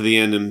got to the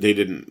end and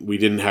we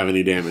didn't have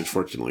any damage,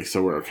 fortunately,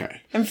 so we're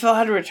okay. And Phil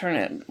had to return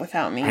it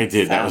without me. I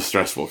did. So. That was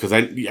stressful because I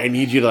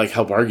need you to like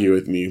help argue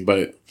with me,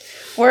 but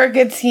we're a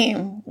good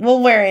team.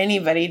 We'll wear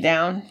anybody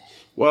down.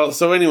 Well,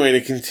 so anyway,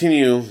 to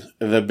continue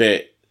the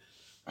bit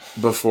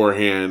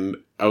beforehand,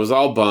 I was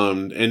all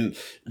bummed, and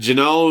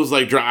Janelle was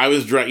like,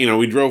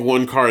 we drove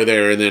one car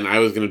there, and then I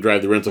was going to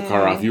drive the rental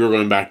car off. You were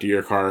going back to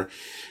your car.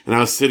 And I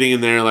was sitting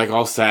in there, like,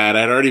 all sad.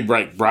 I'd already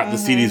brought the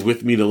CDs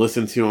with me to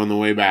listen to on the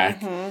way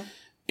back.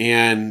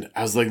 And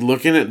I was, like,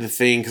 looking at the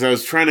thing, because I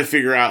was trying to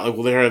figure out, like,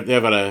 well,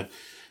 they've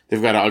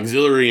got an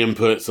auxiliary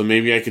input, so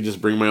maybe I could just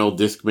bring my old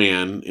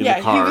Discman in the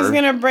car. Yeah, he was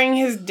going to bring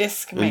his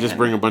Discman. And just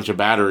bring a bunch of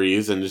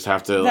batteries and just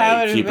have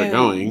to, keep it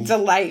going.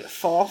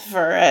 Delightful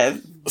for a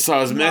So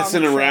I was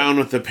messing around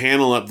with the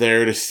panel up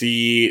there to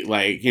see,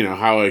 like,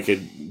 how I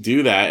could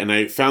do that. And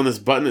I found this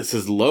button that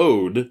says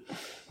load,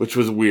 which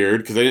was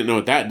weird because I didn't know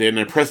what that did. And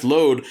I pressed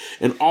load,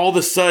 and all of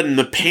a sudden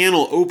the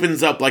panel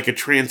opens up like a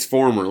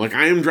transformer. Like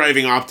I am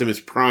driving Optimus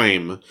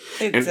Prime,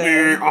 and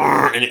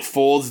it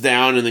folds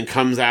down and then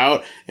comes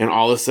out, and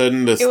all of a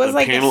sudden the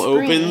panel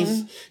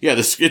opens. Yeah,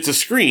 it's a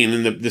screen,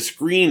 and the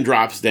screen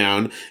drops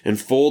down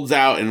and folds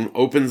out and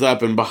opens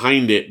up, and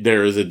behind it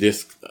there is a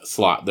disc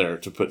slot there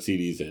to put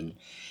CDs in.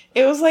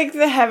 It was like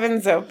the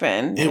heavens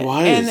open. It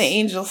was. And the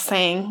angels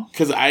sang.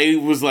 Because I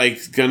was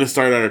like going to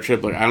start out a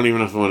trip. Like, I don't even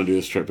know if I want to do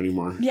this trip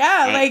anymore.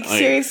 Yeah,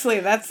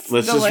 seriously, that's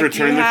let's just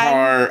return the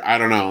car. I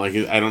don't know. Like,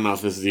 I don't know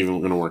if this is even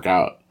going to work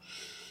out.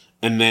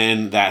 And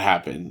then that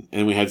happened.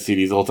 And we had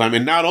CDs the whole time.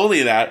 And not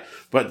only that,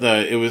 but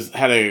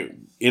had a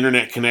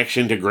internet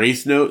connection to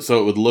Grace Note.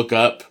 So it would look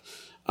up,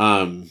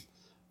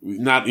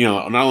 not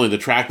only the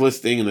track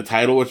listing and the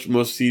title, which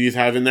most CDs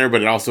have in there,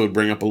 but it also would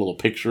bring up a little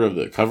picture of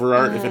the cover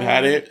art if it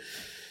had it.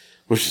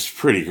 Which is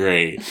pretty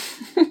great.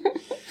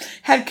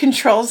 Had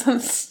controls on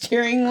the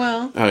steering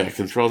wheel. Oh, yeah,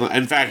 controls.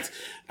 In fact,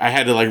 I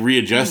had to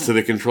readjust to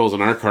the controls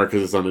on our car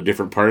because it's on a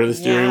different part of the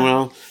steering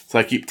wheel. So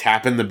I keep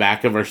tapping the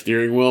back of our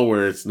steering wheel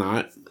where it's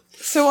not.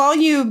 So all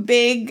you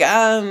big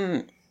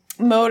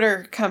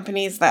motor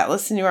companies that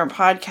listen to our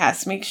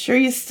podcast, make sure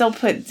you still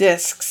put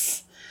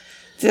discs.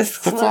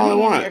 That's all I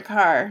want. In your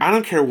car. I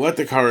don't care what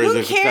the car is Who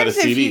if it's got a cares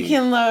if CD. you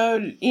can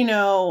load,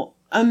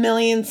 1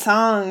 million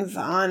songs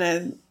on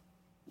a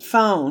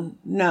phone?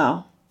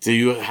 No. Do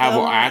you have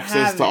Phil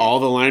access to all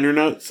the liner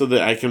notes so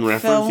that I can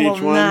reference Phil each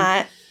will one?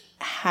 not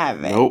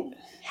have it. Nope.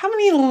 How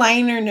many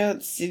liner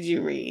notes did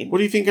you read? What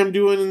do you think I'm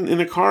doing in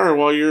a car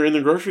while you're in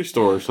the grocery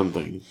store or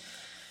something?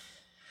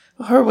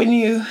 Or when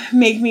you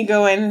make me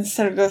go in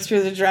instead of go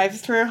through the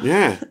drive-thru?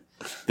 Yeah.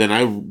 Then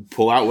I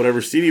pull out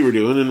whatever CD we're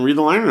doing and read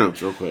the liner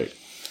notes real quick.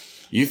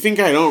 You think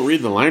I don't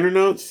read the liner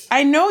notes?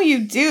 I know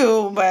you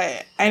do,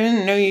 but I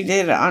didn't know you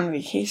did it on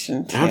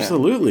vacation, too.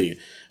 Absolutely.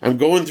 I'm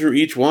going through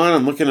each one.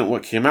 I'm looking at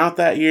what came out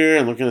that year.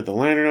 I'm looking at the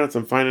liner notes.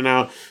 I'm finding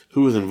out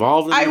who was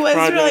involved in I was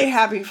projects. really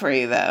happy for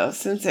you, though,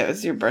 since it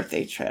was your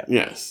birthday trip.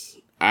 Yes.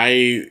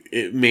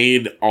 It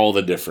made all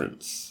the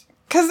difference.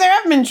 Because there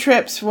have been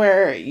trips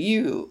where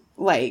you,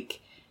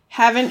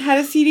 haven't had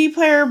a CD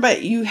player,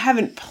 but you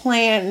haven't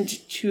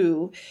planned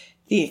to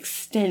the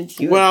extent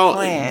you had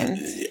planned.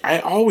 I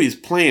always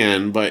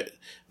plan, but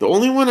the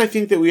only one I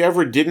think that we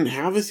ever didn't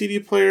have a CD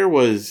player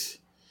was,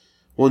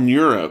 in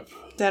Europe.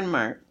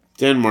 Denmark,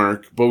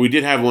 but we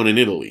did have one in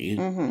Italy.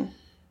 Mm-hmm.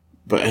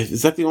 But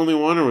is that the only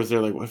one, or was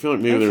there I feel like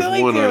maybe there's one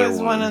other one. There was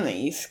one on the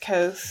East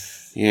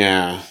Coast.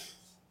 Yeah.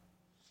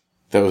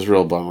 That was a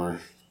real bummer.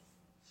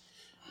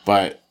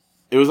 But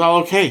it was all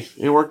okay.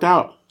 It worked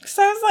out.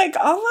 So I was like,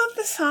 I'll load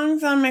the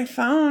songs on my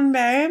phone,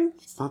 babe.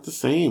 It's not the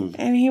same.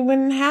 And he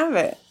wouldn't have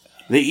it.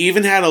 They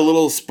even had a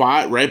little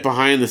spot right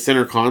behind the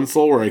center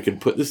console where I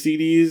could put the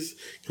CDs.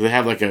 Because they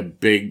have a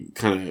big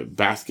kind of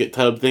basket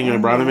tub thing I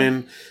brought them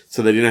in.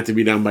 So they didn't have to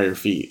be down by your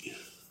feet.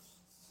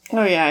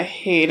 Oh, yeah. I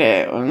hate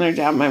it when they're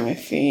down by my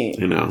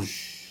feet. I know.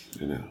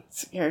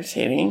 It's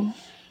irritating.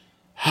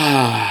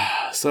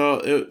 So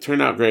it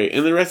turned out great.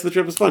 And the rest of the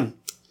trip was fun.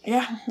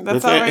 Yeah.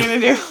 That's all we're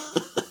going to do.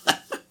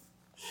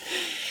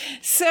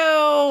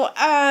 So,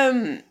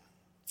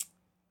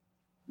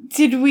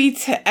 did we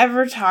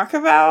ever talk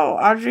about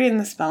Audrey and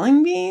the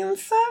spelling bee and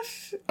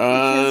stuff?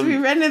 Because we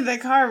rented the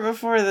car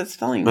before the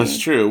spelling bee. That's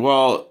true.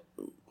 Well,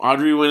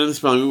 Audrey went in the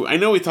spelling bee. I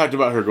know we talked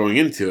about her going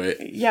into it.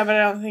 Yeah, but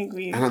I don't think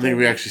we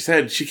actually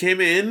said. She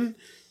came in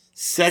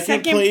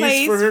second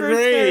place for her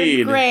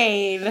grade. Third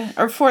grade.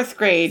 Or fourth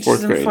grade.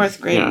 She's in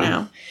fourth grade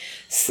now.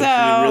 So she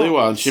did really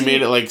well. And she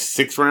made it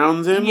 6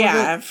 rounds in.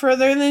 Yeah,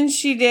 further than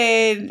she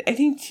did. I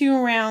think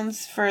 2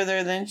 rounds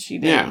further than she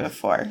did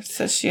before.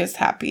 So she is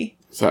happy.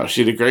 So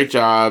she did a great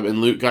job,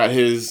 and Luke got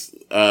his,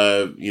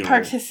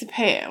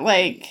 participate,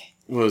 what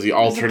was the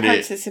alternate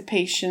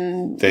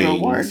participation thing,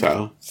 reward.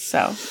 So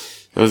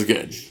it was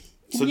good.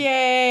 So,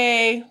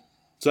 yay!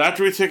 So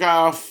after we took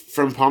off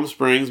from Palm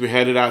Springs, we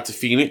headed out to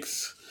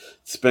Phoenix,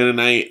 spent a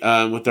night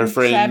with our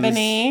friends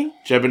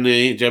Jeb and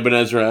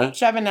Ezra.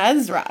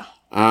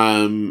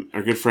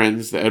 Our good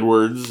friends, the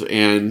Edwards,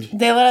 and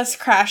they let us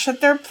crash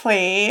at their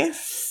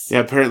place. Yeah,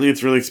 apparently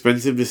it's really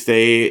expensive to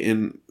stay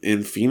in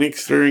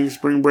Phoenix during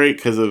spring break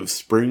because of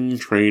spring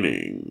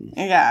training.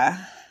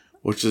 Yeah.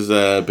 Which is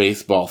a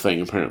baseball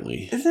thing,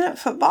 apparently. Isn't it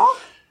football?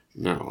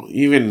 No,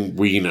 even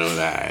we know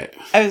that.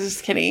 I was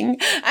just kidding.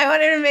 I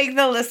wanted to make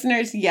the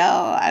listeners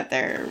yell at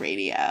their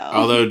radio.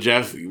 Although,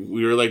 Jeff,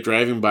 we were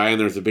driving by and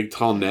there was a big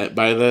tall net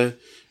by the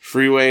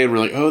freeway, and we're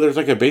like, oh, there's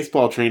a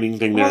baseball training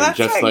thing there. Well,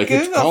 Jeff's like,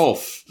 it's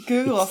golf.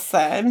 Google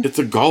said. It's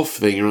a golf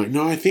thing. And we're like,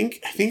 no, I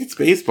think it's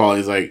baseball.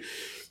 He's like,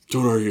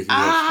 don't argue with me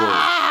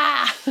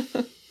about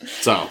sports.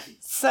 So,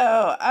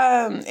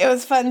 it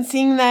was fun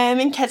seeing them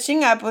and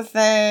catching up with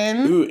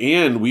them. Ooh,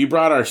 and we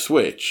brought our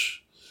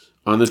Switch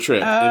on the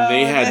trip, and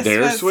they had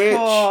their Switch,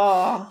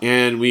 cool.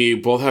 And we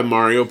both had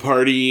Mario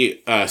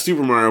Party,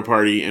 Super Mario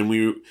Party, and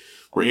we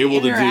were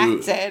able to do,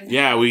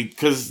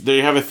 because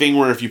they have a thing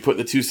where if you put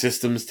the 2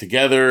 systems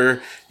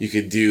together, you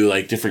could do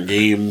different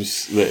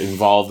games that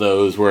involve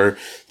those, where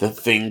the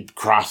thing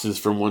crosses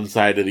from one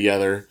side to the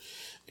other,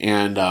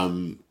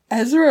 and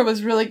Ezra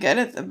was really good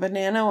at the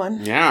banana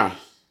one. Yeah,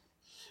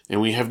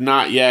 and we have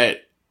not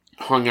yet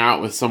hung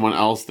out with someone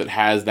else that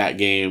has that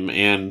game,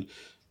 and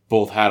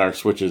both had our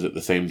Switches at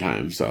the same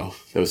time, so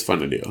it was fun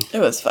to do. It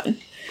was fun.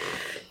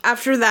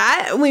 After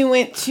that, we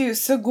went to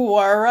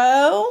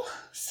Saguaro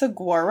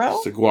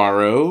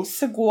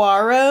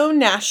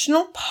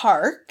National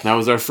Park. That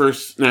was our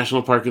first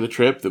national park of the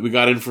trip that we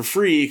got in for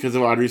free because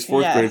of Audrey's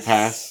 4th grade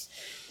pass.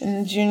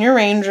 And the Junior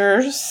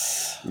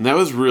Rangers. And that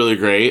was really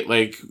great.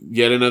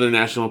 Yet another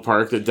national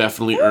park that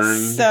definitely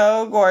earned.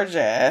 So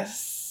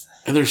gorgeous.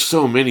 And there's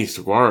so many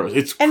saguaros.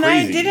 It's crazy. And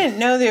I didn't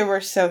know they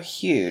were so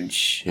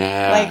huge.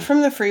 Yeah.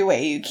 From the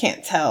freeway, you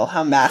can't tell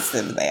how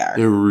massive they are.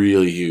 They're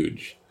really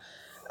huge.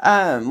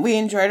 We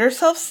enjoyed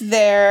ourselves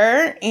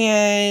there,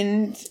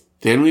 and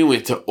then we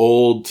went to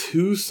Old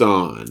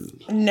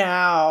Tucson.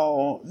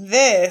 Now,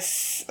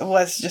 this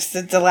was just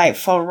a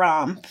delightful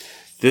romp.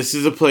 This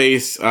is a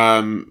place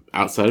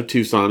outside of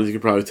Tucson, as you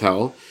can probably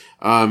tell.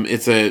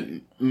 It's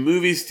a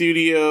movie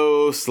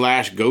studio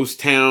 / ghost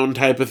town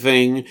type of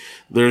thing.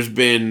 There's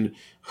been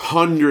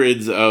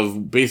hundreds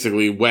of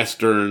basically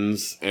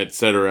westerns,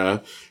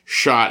 etc.,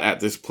 shot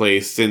at this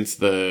place since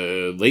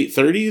the late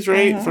 30s,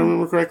 right? If I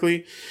remember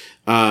correctly.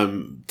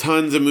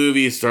 Tons of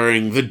movies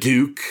starring the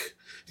Duke,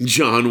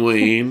 John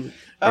Wayne,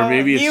 or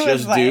maybe it's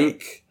just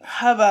Duke.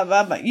 Hubba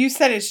bubba. You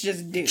said it's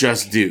just Duke.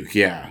 Just Duke,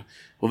 yeah.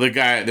 Well,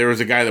 there was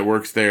a guy that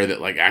works there that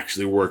like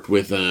actually worked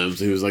with them,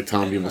 so he was like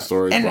telling people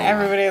stories. And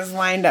everybody was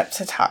lined up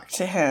to talk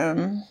to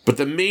him. But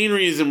the main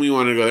reason we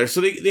wanted to go there,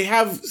 so they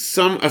have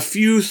a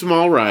few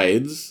small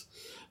rides.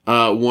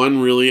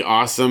 One really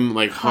awesome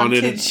like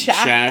haunted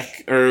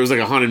shack, or it was like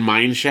a haunted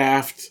mine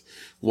shaft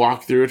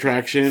walkthrough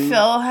attraction.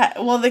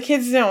 Well, the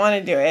kids didn't want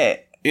to do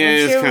it. Yeah,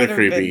 it's kind of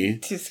creepy.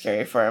 Too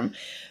scary for them.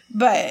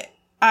 But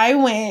I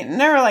went,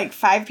 and there were like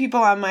 5 people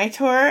on my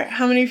tour.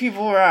 How many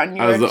people were on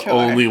your tour? I was the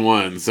only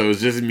one. So it was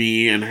just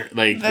me and her,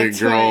 like the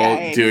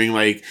girl doing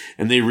like,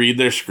 and they read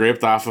their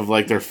script off of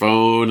like their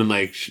phone and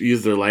like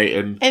use their light.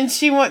 And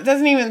she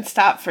doesn't even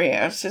stop for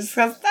you. She just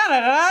goes, da da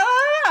da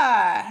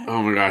da.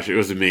 Oh my gosh, it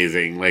was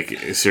amazing. Like,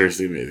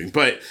 seriously amazing.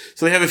 But,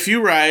 so they have a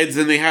few rides,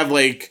 and they have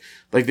like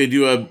they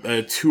do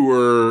a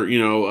tour, you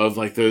know, of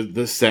like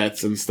the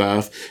sets and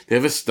stuff. They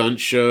have a stunt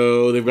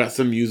show. They've got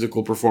some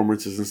musical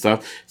performances and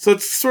stuff. So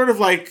it's sort of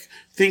like,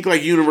 think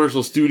like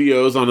Universal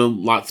Studios on a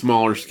lot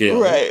smaller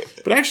scale. Right.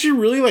 But actually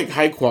really like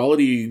high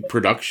quality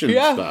production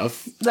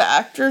stuff. The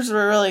actors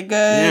were really good.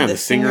 Yeah, the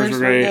singers were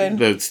great.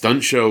 The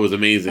stunt show was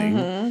amazing.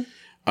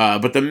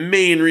 Mm-hmm. But the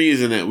main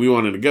reason that we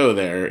wanted to go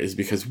there is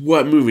because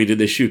what movie did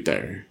they shoot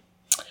there?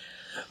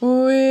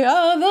 We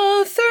are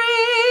the Three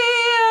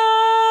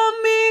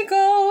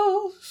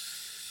Amigos.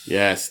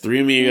 Yes, Three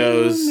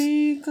Amigos.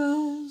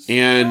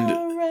 And,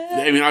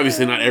 I mean,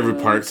 obviously not every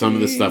part. Some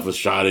of the stuff was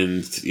shot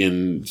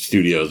in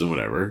studios and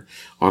whatever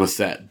on a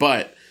set.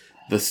 But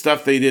the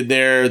stuff they did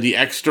there, the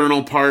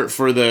external part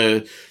for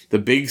the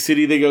big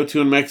city they go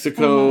to in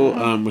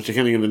Mexico, which I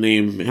can't think of the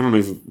name. I don't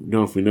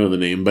know if we know the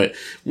name, but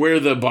where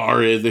the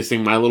bar is, they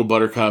sing My Little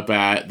Buttercup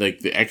at,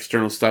 like the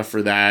external stuff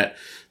for that.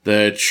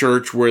 The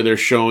church where they're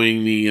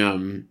showing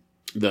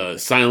the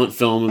silent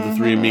film of the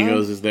Three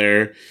Amigos is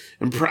there.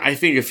 And I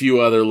think a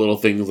few other little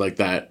things like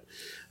that.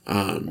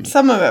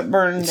 Some of it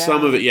burned down.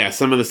 Some of it, yeah.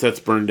 Some of the sets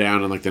burned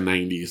down in like the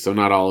 90s, so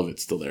not all of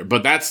it's still there.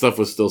 But that stuff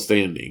was still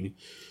standing.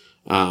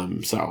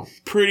 So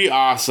pretty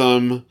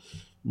awesome.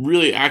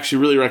 Really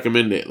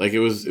recommend it. Like it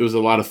was a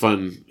lot of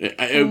fun.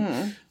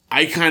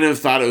 I kind of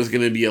thought it was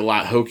going to be a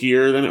lot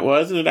hokier than it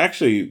was, and it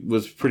actually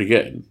was pretty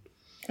good.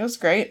 It was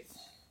great.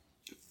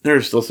 There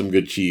was still some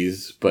good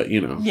cheese, but you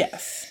know.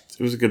 Yes.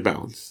 It was a good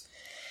balance.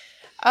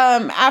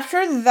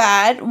 After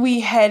that,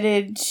 we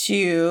headed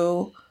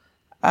to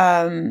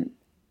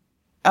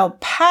El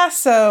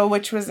Paso,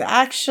 which was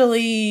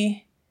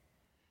actually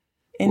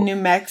in New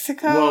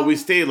Mexico. Well, we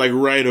stayed like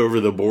right over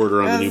the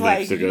border on the New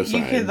Mexico side.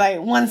 You could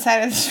like one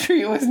side of the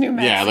street was New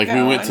Mexico. Yeah, like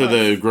we went to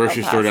the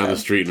grocery store down the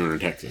street in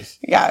Texas.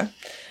 Yeah.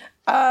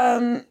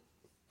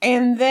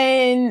 And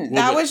then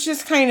that was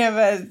just kind of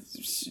a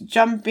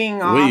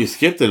jumping off. Wait, you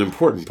skipped an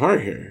important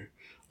part here.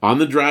 On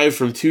the drive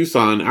from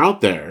Tucson out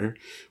there,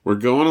 we're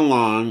going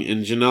along,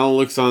 and Janelle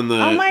looks on the...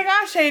 Oh my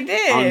gosh, I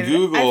did. On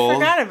Google. I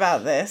forgot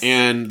about this.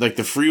 And, like,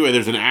 the freeway,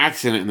 there's an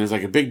accident, and there's,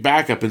 like, a big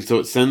backup, and so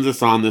it sends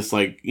us on this,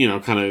 like, you know,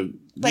 kind of...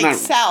 Like,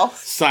 south.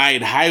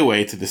 Side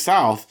highway to the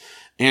south,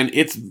 and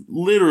it's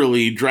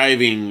literally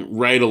driving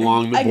right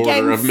along the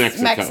border of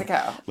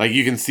Mexico. Like,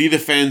 you can see the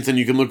fence, and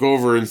you can look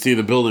over and see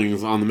the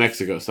buildings on the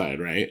Mexico side,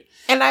 right?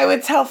 And I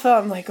would tell Phil,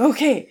 I'm like,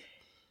 okay,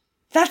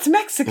 that's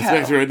Mexico. That's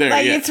Mexico right there,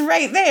 like, it's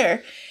right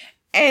there.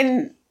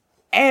 And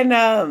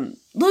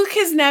Luke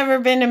has never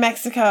been to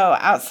Mexico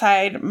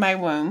outside my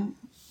womb.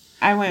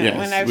 I went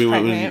when I was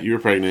pregnant. When you were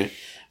pregnant.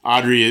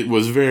 Audrey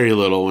was very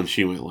little when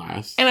she went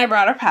last. And I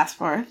brought our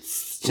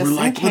passports, just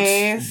in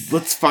case.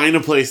 Let's find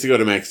a place to go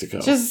to Mexico.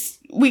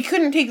 We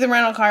couldn't take the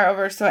rental car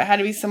over, so it had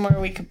to be somewhere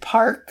we could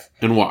park.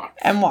 And walk.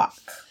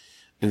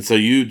 And so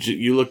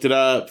you looked it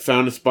up,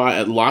 found a spot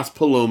at Las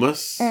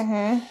Palomas.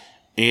 Mm-hmm.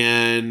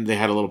 And they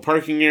had a little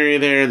parking area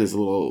there. There's a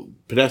little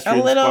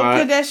pedestrian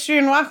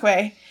pedestrian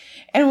walkway.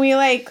 And we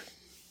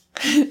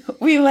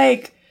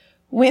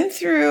went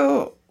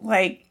through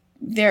like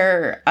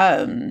their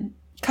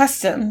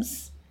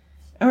customs.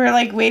 And we're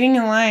like waiting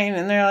in line,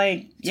 and they're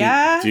like,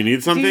 "Yeah, do you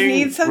need something?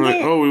 We're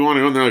like, oh, we want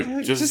to go." And they're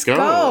like, just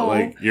go.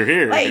 Like, you're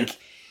here. Like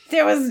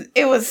it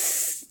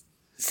was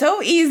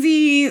so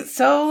easy.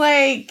 So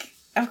like,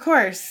 of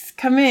course,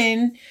 come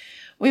in.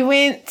 We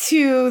went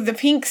to the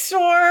pink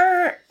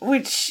store,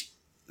 which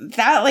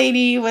that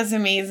lady was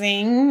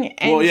amazing.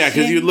 And well, yeah,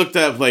 because you looked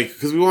up, like,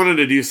 because we wanted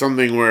to do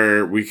something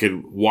where we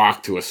could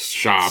walk to a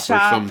shop or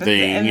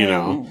something, you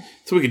know,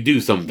 so we could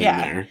do something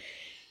there.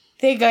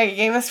 They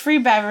gave us free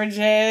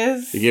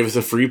beverages. They gave us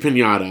a free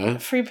piñata.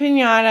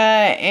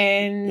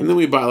 And then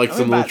we bought, like,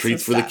 some little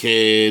treats for the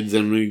kids,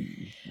 and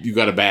you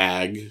got a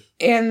bag.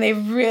 And they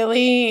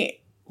really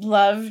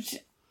loved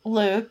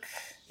Luke.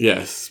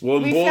 Yes.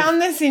 Well, we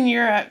found this in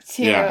Europe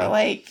too. Yeah.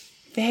 Like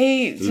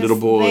they little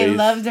boys. They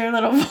love their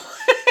little boys.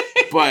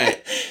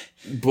 But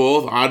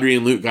both Audrey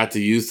and Luke got to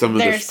use some of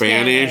their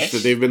Spanish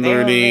that they've been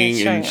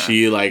learning, and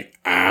she like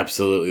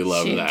absolutely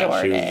loved that.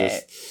 She was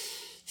just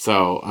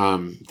so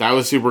that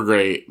was super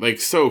great, like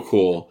so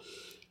cool.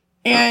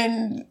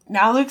 And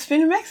now Luke's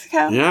been in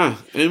Mexico. Yeah,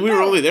 and we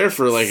were only there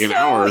for like an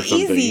hour or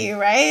something. Easy,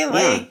 right?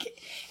 Like,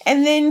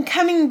 and then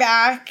coming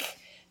back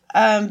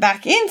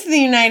into the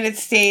United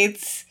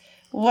States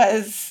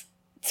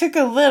took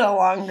a little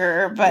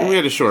longer, but we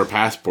had to show our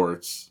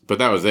passports. But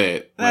that was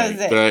it. That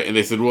was it. And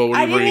they said, well, what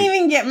are you bringing? I didn't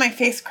even get my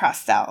face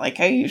crossed out like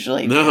I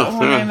usually do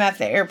when I'm at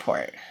the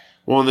airport.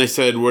 Well, and they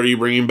said, what are you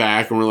bringing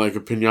back? And we're like, a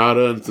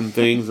piñata and some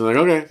things. And like,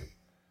 okay.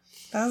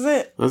 That was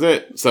it. That was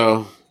it.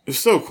 So, it was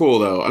so cool,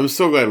 though. I'm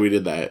so glad we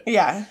did that.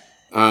 Yeah.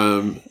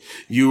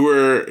 You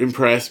were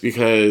impressed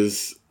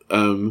because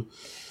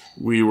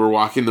we were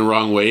walking the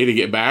wrong way to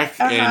get back.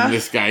 And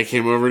this guy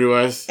came over to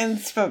us. And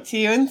spoke to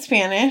you in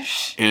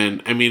Spanish.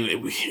 And, I mean,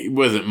 it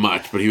wasn't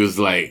much, but he was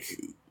like...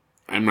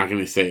 I'm not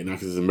going to say it now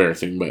because it's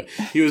embarrassing, but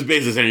he was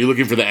basically saying, "Are you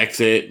looking for the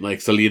exit,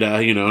 like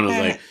salida?" You know, and I was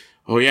like,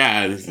 "Oh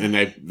yeah," and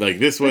I like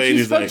this way. And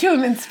you spoke to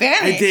him in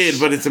Spanish. I did,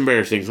 but it's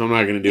embarrassing, so I'm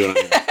not going to do it.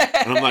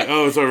 And I'm like,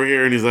 "Oh, it's over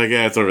here," and he's like,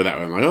 "Yeah, it's over that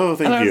way." I'm like, "Oh,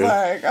 thank you."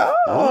 I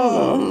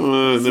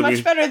was like,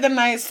 it's much better than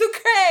my sucre.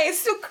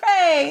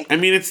 I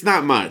mean, it's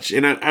not much,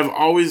 and I've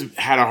always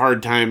had a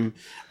hard time.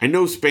 I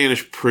know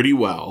Spanish pretty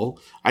well.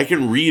 I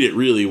can read it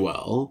really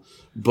well,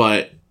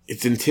 but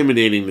it's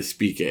intimidating to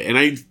speak it, and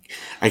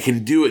I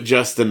can do it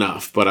just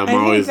enough, but I'm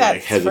always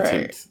like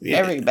hesitant. For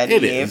everybody,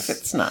 if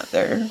it's not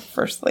their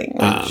first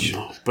language,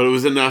 but it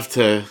was enough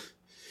to,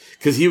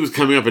 because he was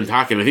coming up and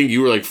talking. I think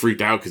you were like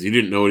freaked out because you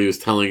didn't know what he was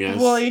telling us.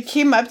 Well, he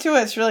came up to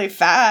us really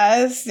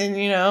fast, and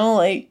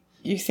like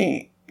you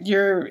think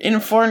you're in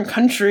a foreign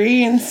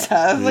country and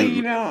stuff, like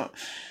you don't.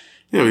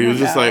 Yeah, he was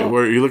just like,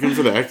 "Where are you looking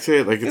for the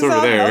exit? Like it's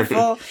over there."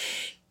 Helpful.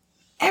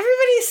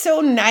 Everybody's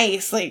so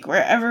nice, like,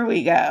 wherever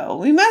we go.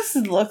 We must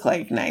look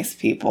like nice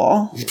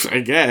people. I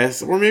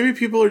guess. Or maybe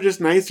people are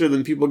just nicer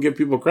than people give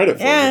people credit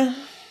for. Yeah.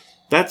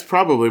 That's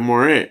probably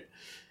more it.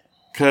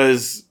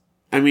 Because,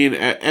 I mean,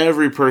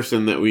 every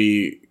person that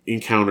we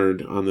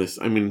encountered on this,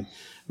 I mean,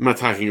 I'm not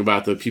talking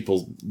about the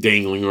people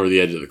dangling over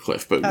the edge of the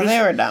cliff, but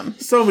they were dumb.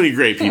 So many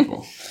great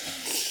people.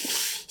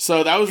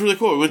 So that was really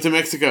cool. We went to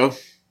Mexico.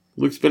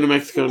 Luke's been to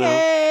Mexico now.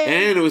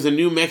 And it was a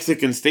new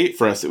Mexican state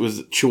for us. It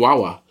was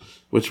Chihuahua,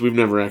 which we've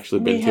never actually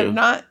been to. We have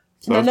not.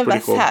 So none of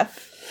us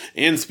have.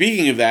 And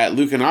speaking of that,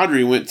 Luke and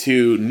Audrey went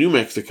to New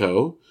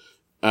Mexico,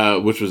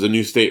 which was a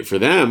new state for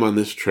them on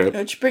this trip.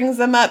 Which brings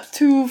them up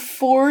to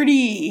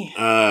 40.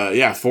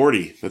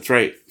 40. That's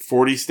right.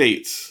 40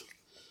 states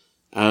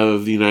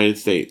of the United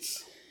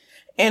States.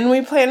 And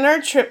we planned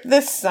our trip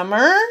this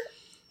summer,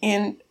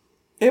 and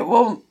it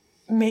will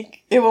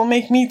make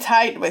me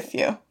tied with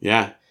you.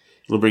 Yeah.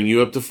 It'll bring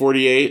you up to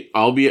 48.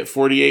 I'll be at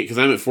 48 because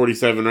I'm at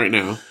 47 right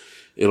now.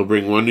 It'll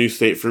bring one new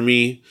state for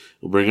me.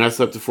 It'll bring us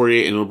up to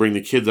 48, and it'll bring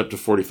the kids up to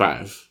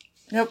 45.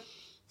 Yep.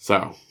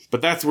 So,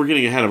 but we're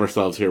getting ahead of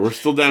ourselves here. We're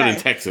still down in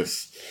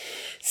Texas.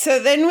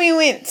 So then we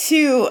went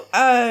to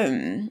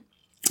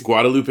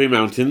Guadalupe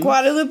Mountains.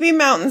 Guadalupe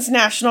Mountains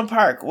National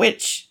Park,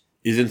 which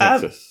is in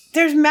Texas.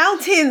 There's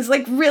mountains,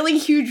 like really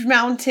huge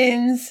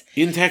mountains.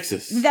 In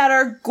Texas. That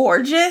are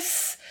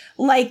gorgeous.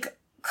 Like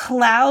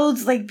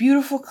clouds, like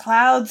beautiful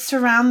clouds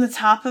surround the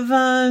top of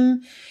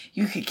them.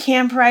 You could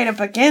camp right up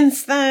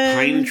against them.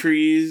 Pine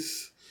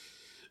trees.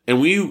 And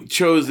we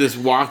chose this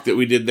walk that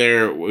we did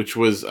there, which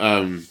was,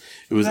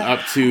 it was up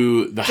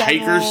to the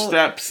hiker's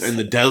steps and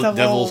the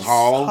Devil's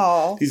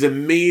Hall. These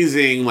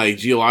amazing, like,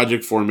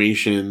 geologic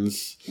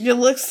formations. It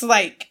looks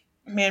like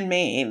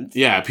man-made.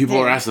 Yeah, people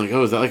are asking, like,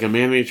 oh, is that like a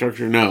man-made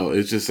structure? No,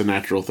 it's just a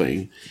natural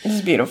thing.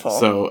 It's beautiful.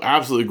 So,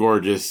 absolutely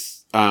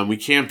gorgeous. We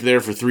camped there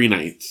for 3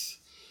 nights.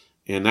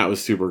 And that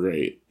was super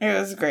great. It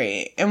was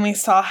great. And we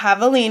saw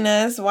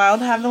javelinas,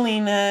 wild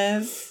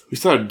javelinas. We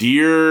saw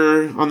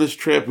deer on this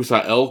trip. We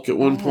saw elk at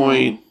one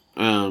point.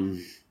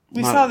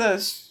 We saw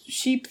those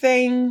sheep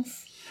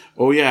things.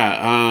 Oh,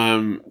 yeah.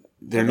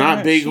 They're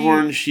not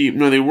bighorn sheep.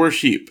 No, they were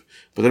sheep.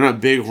 But they're not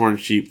bighorn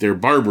sheep. They're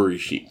Barbary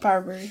sheep.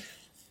 Barbary.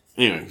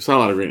 Anyway, we saw a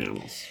lot of great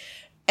animals.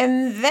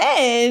 And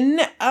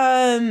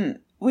then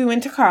we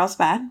went to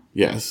Carlsbad.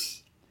 Yes.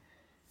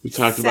 We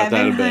talked about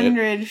that a bit.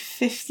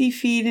 750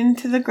 feet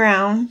into the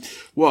ground.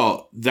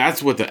 Well,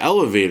 that's what the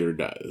elevator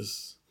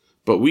does.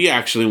 But we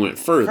actually went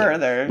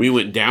further. We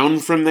went down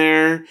from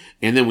there,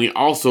 and then we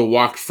also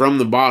walked from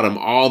the bottom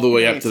all the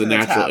way up to the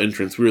natural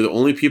entrance. We were the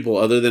only people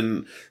other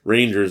than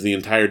rangers the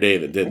entire day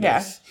that did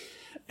this.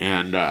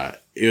 And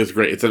it was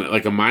great. It's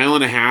like a mile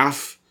and a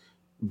half,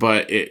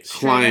 but it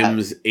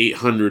climbs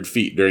 800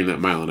 feet during that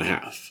mile and a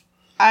half.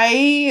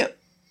 I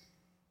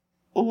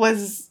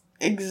was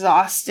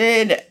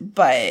exhausted,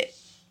 but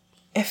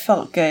it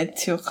felt good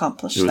to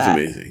accomplish that. It was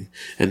amazing.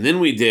 And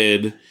then we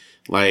did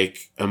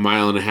like a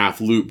mile and a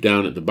half loop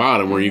down at the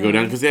bottom where you go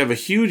down because they have a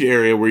huge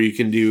area where you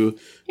can do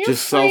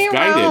just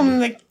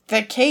self-guided.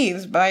 The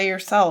caves by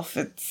yourself.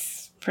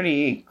 It's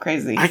pretty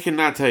crazy. I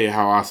cannot tell you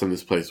how awesome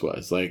this place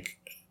was. Like,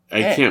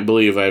 I can't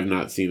believe I've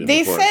not seen it They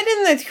before. said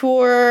in the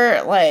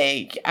tour,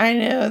 like, I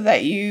know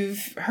that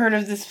you've heard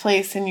of this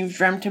place and you've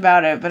dreamt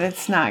about it, but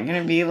it's not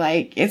going to be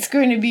like, it's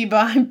going to be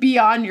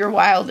beyond your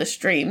wildest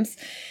dreams.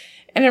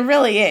 And it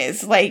really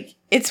is. Like,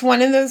 it's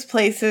one of those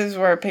places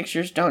where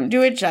pictures don't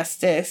do it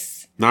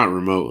justice. Not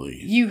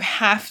remotely. You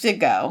have to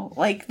go.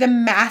 Like, the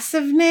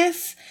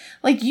massiveness,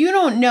 like, you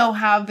don't know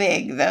how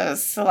big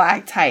those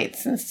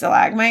stalactites and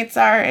stalagmites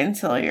are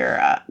until you're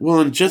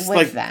and just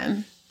with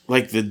them.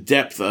 Like the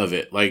depth of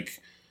it,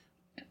 like,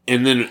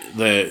 and then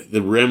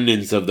the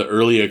remnants of the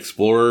early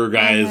explorer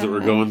guys that were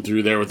going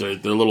through there with their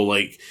little,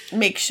 like,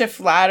 makeshift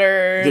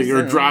ladders. They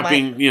were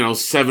dropping,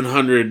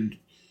 700,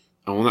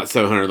 well, not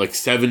 700, like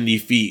 70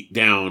 feet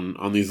down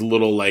on these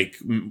little, like,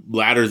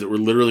 ladders that were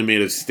literally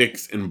made of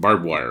sticks and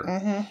barbed wire.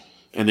 Mm-hmm.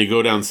 And they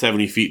go down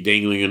 70 feet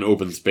dangling in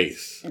open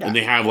space. Yeah. And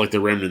they have, like, the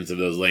remnants of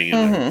those laying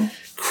in there.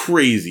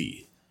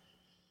 Crazy.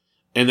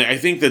 And I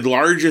think the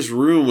largest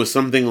room was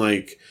something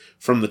like,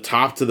 from the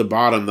top to the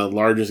bottom, the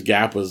largest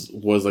gap was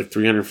like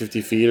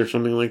 350 feet or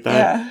something like that.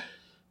 Yeah.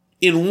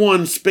 In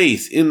one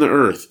space in the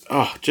earth.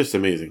 Oh, just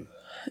amazing.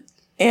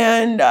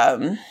 And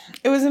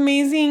it was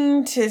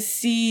amazing to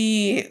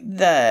see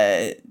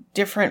the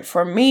different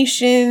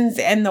formations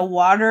and the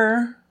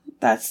water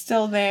that's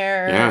still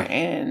there. Yeah.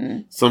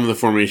 And some of the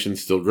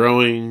formations still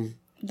growing.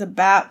 The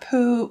bat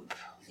poop.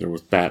 There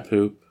was bat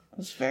poop. It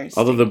was very stinky.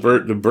 Although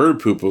the bird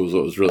poop was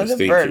what was really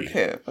stinky. The bird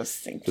poop was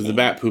stinky. Because the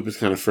bat poop is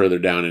kind of further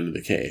down into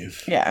the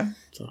cave. Yeah.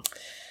 So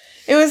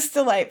it was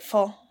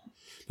delightful.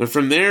 Then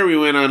from there we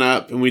went on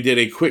up and we did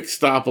a quick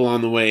stop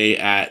along the way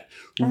at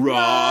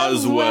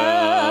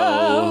Roswell.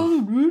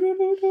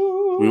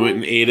 We went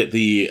and ate at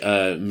the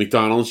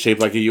McDonald's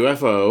shaped like a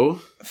UFO.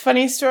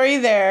 Funny story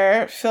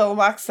there. Phil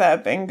walks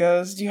up and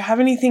goes, "Do you have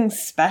anything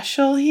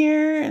special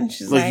here?" And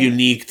she's like,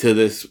 unique to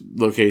this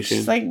location.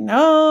 She's like,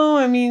 "No,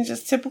 I mean,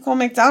 just typical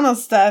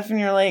McDonald's stuff." And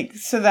you're like,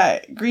 "So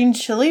that green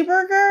chili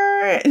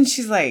burger?" And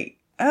she's like,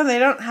 "Oh, they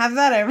don't have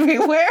that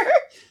everywhere."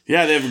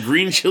 Yeah, they have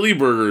green chili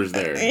burgers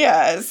there.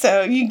 Yeah,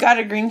 so you got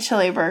a green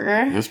chili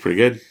burger. That's pretty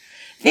good.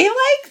 They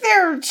like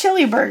their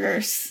chili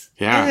burgers.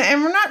 Yeah.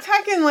 And we're not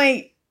talking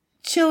like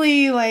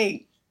chili,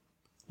 like...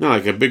 No,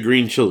 like a big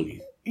green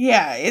chili.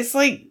 Yeah, it's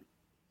like...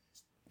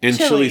 And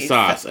chili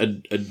sauce.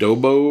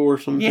 Adobo or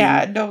something?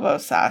 Yeah, adobo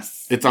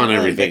sauce. It's on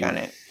really everything. Big on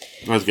it.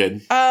 That's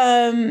good.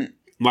 A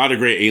lot of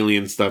great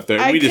alien stuff there.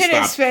 I could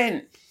have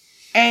spent...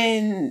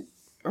 And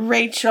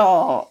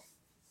Rachel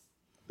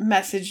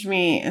messaged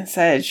me and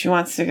said she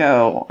wants to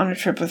go on a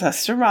trip with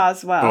us to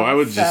Roswell. Oh, I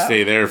would just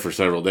stay there for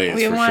several days.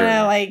 We want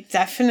to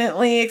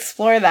definitely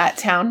explore that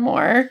town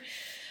more.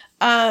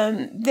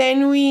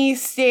 Then we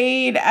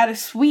stayed at a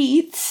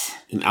suite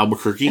in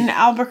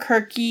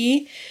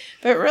Albuquerque.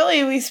 But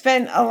really, we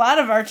spent a lot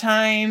of our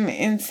time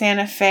in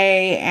Santa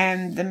Fe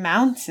and the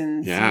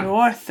mountains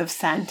north of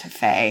Santa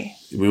Fe.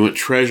 We went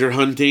treasure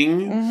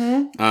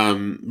hunting.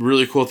 Mm-hmm.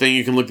 Really cool thing.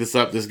 You can look this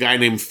up. This guy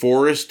named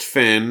Forrest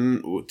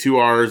Fenn, 2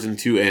 R's and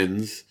 2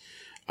 N's.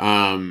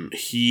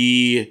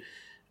 He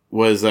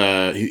was,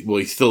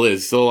 he still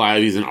is, still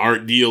alive. He's an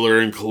art dealer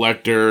and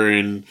collector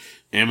and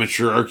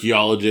amateur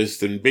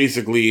archaeologist, and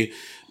basically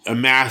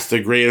amassed a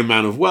great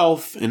amount of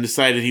wealth and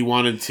decided he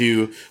wanted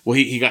to,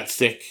 he got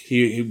sick.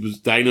 He was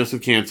diagnosed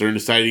with cancer and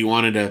decided he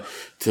wanted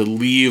to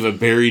leave a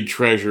buried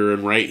treasure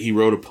and he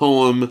wrote a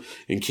poem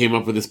and came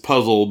up with this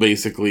puzzle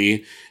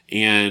basically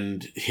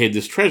and hid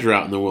this treasure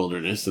out in the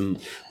wilderness and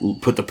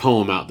put the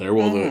poem out there.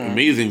 Well, the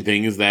amazing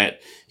thing is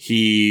that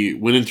he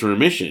went into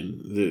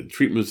remission. The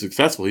treatment was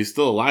successful. He's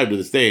still alive to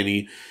this day,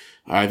 and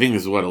I think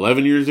this is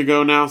 11 years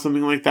ago now,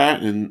 something like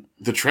that, and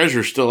the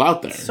treasure's still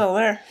out there. Still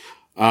there.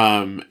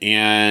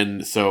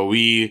 And so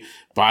we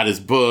bought his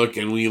book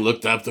and we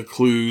looked up the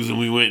clues and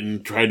we went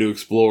and tried to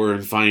explore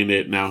and find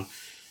it. Now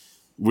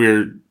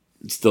we're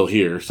still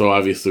here, so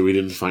obviously we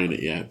didn't find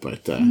it yet,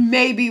 but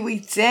maybe we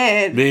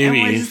did. Maybe.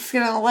 And we're just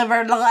gonna live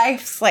our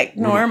lives like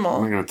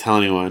normal. We're not gonna tell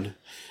anyone.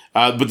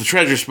 But the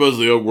treasure's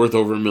supposedly worth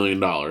over $1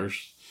 million.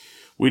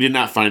 We did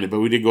not find it, but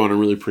we did go on a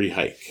really pretty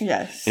hike.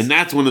 Yes. And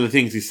that's one of the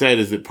things he said,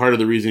 is that part of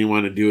the reason he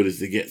wanted to do it is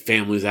to get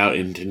families out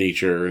into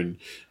nature and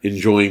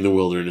enjoying the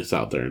wilderness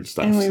out there and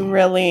stuff. And we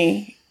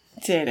really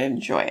did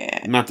enjoy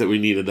it. Not that we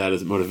needed that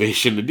as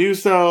motivation to do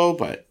so,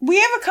 but... We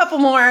have a couple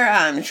more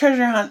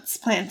treasure hunts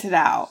planned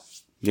out.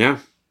 Yeah.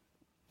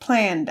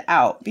 Planned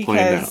out,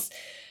 because...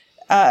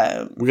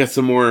 we got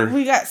some more...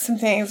 We got some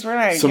things we're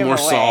not some more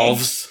away.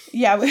 Solves.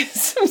 Yeah, we have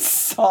some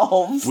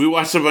solves. We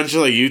watched a bunch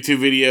of YouTube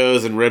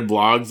videos and read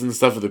blogs and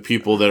stuff of the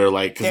people that are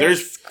because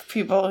there's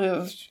people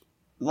who've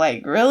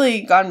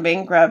really gone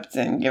bankrupt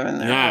and given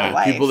their whole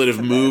life. People that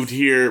have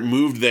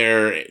moved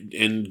there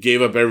and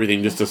gave up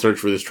everything just to search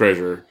for this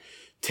treasure.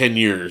 10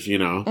 years,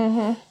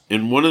 Mm-hmm.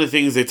 And one of the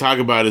things they talk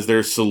about is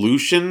their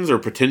solutions or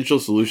potential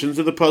solutions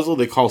to the puzzle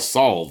they call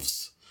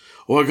solves.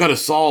 I got to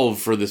solve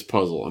for this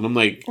puzzle. And I'm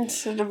like,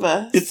 instead of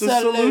it's a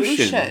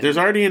solution. There's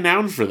already a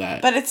noun for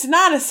that. But it's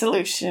not a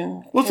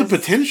solution. Well, it's a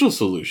potential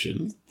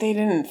solution. They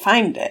didn't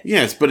find it.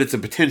 Yes, but it's a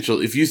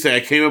potential. If you say I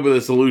came up with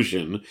a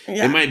solution,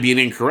 it might be an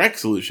incorrect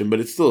solution, but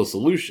it's still a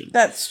solution.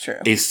 That's true.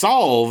 A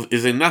solve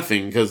is a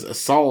nothing because a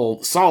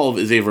solve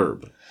is a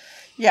verb.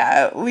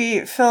 Yeah,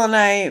 Phil and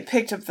I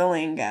picked up the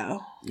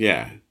lingo.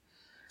 Yeah.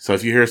 So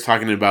if you hear us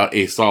talking about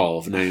a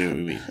solve, now you know what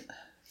we mean.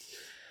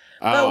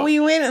 But we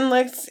went and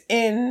looked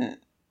in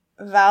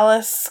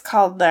Valles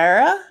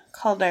Caldera.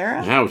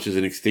 Yeah, which is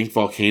an extinct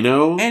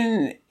volcano.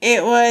 And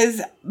it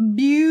was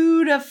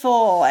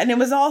beautiful. And it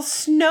was all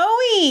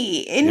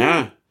snowy.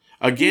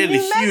 Again, New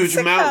huge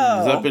Mexico.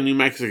 mountains up in New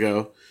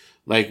Mexico.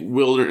 Like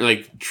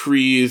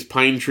trees,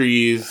 pine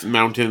trees,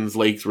 mountains,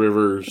 lakes,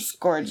 rivers. It's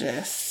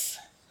gorgeous.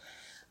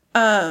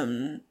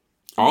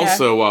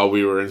 Also, while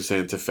we were in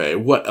Santa Fe,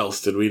 what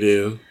else did we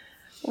do?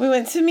 We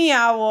went to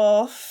Meow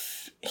Wolf.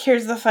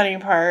 Here's the funny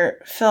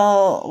part.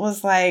 Phil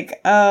was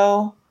like,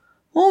 oh,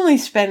 we'll only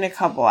spend a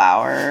couple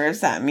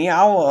hours at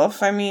Meow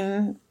Wolf. I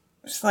mean,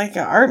 it's like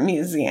an art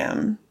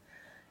museum.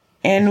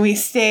 And we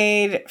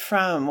stayed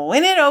from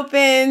when it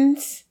opened,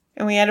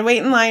 and we had to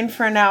wait in line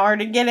for an hour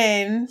to get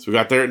in. So we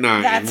got there at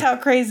 9. That's how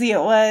crazy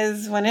it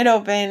was when it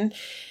opened,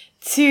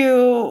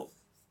 to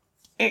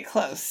it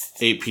closed.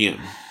 8 p.m.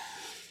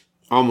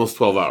 Almost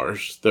 12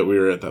 hours that we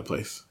were at that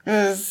place. It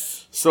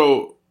was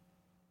so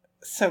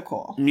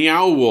cool.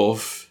 Meow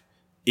Wolf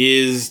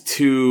is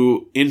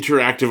to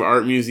interactive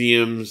art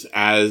museums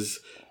as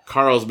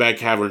Carlsbad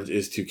Caverns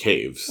is to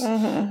caves.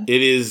 Mm-hmm.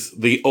 It is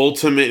the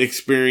ultimate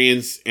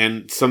experience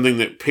and something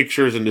that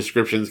pictures and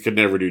descriptions could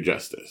never do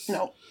justice.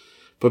 No.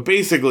 But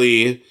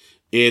basically,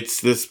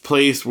 it's this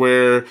place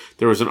where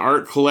there was an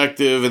art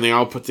collective and they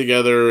all put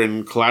together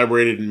and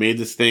collaborated and made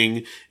this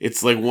thing.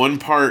 It's like one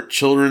part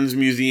children's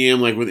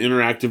museum, like with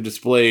interactive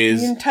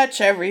displays. You can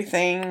touch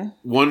everything.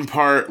 One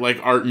part like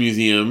art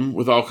museum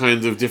with all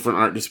kinds of different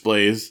art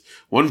displays.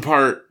 One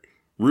part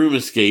room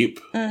escape.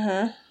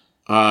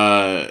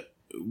 Mm-hmm.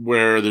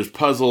 Where there's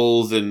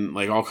puzzles and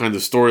like all kinds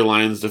of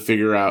storylines to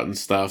figure out and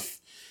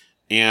stuff.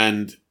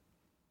 And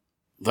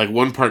like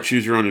one part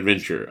choose your own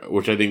adventure,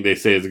 which I think they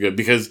say is good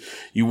because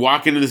you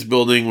walk into this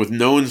building with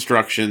no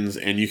instructions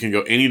and you can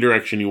go any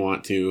direction you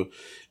want to,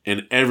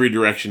 and every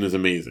direction is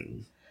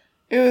amazing.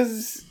 It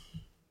was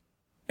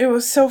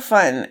so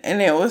fun,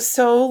 and it was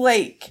so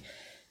like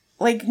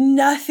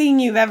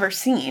nothing you've ever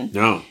seen.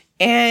 No.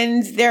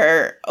 And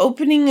they're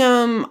opening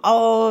them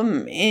all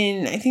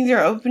I think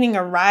they're opening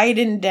a ride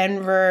in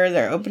Denver.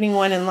 They're opening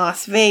one in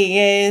Las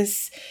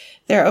Vegas.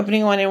 They're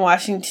opening one in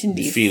Washington,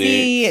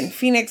 D.C. and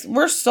Phoenix.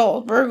 We're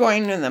sold. We're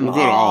going to them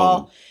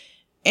all.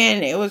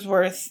 And it was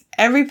worth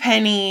every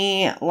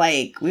penny.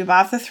 Like, we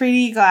bought the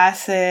 3D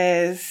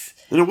glasses.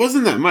 And it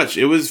wasn't that much.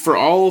 It was for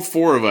all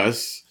 4 of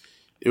us.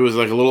 It was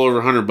like a little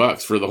over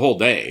 $100 for the whole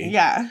day.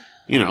 Yeah.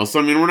 You know, so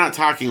I mean, we're not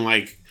talking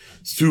like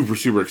super,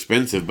 super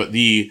expensive, but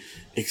the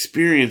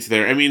experience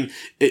there, I mean,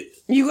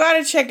 you got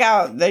to check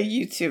out the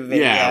YouTube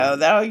video. Yeah.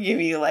 That'll give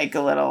you like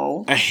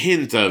a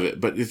hint of it,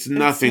 but it's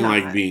nothing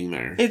like being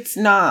there. It's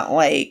not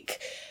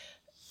like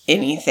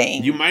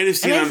anything. You might have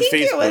seen it on Facebook. I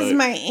think it was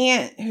my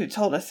aunt who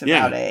told us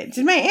about it.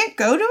 Did my aunt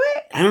go to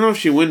it? I don't know if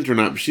she went or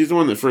not, but she's the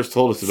one that first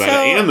told us about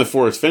it, and the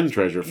Forrest Fenn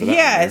treasure for that.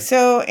 Yeah, matter.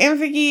 So Aunt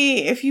Vicky,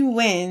 if you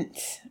went,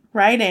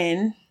 write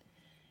in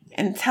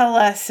and tell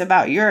us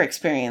about your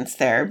experience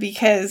there,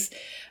 because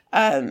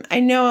I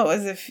know it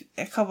was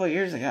a couple of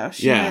years ago.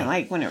 She went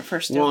like when it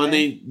first opened. Well, and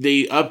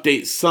they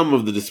update some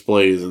of the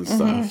displays and stuff.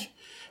 Mm-hmm.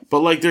 But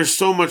like there's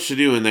so much to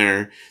do in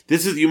there.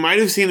 You might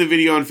have seen the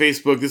video on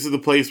Facebook. This is the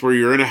place where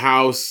you're in a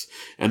house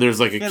and there's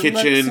like a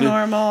kitchen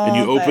normal, and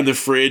you open the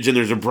fridge and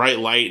there's a bright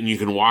light and you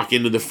can walk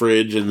into the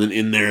fridge and then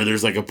in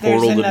there's like a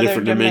portal to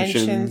different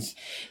dimensions.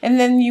 And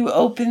then you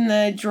open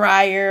the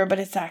dryer, but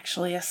it's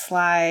actually a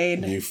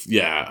slide.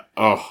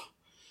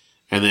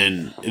 And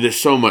then there's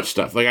so much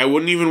stuff. Like, I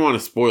wouldn't even want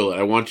to spoil it.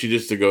 I want you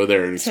just to go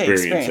there and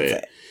experience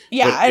it.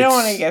 Yeah, but I don't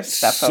want to give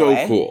stuff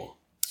away. So cool.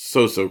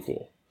 So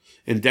cool.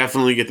 And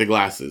definitely get the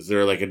glasses.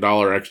 They're like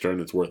 $1 extra and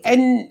it's worth it.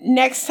 And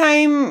next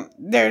time,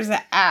 there's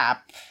an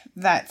app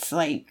that's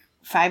like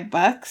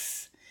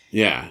 $5.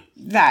 Yeah.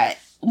 That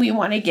we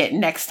want to get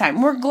next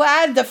time. We're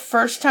glad the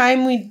first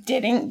time we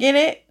didn't get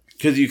it.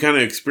 Because you kind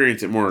of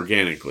experience it more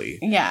organically.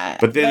 Yeah.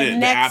 But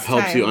then the app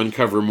helps you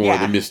uncover more of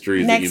the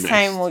mysteries that you missed. Next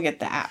time, we'll get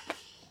the app.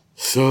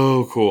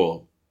 So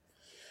cool.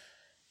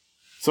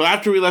 So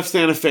after we left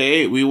Santa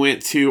Fe, we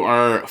went to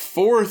our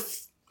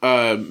 4th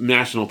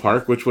national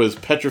park, which was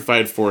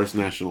Petrified Forest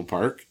National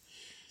Park.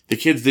 The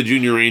kids did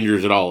junior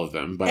rangers at all of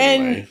them, by the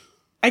way.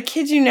 I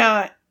kid you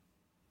not,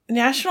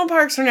 national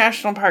parks are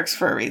national parks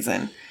for a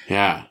reason.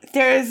 Yeah.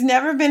 There has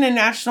never been a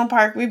national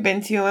park we've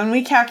been to, and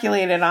we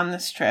calculated on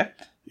this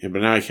trip. Yeah,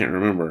 but now I can't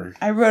remember.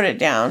 I wrote it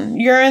down.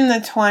 You're in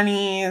the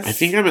 20s. I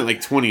think I'm at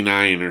like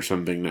 29 or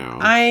something now.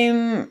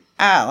 I'm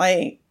at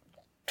like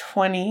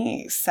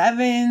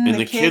 27. And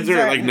the kids are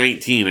at like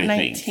 19, I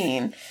think.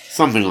 19.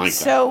 Something like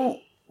that. So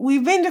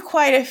we've been to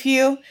quite a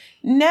few.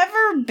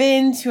 Never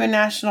been to a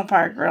national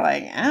park. We're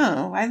like,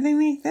 oh, why'd they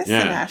make this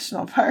a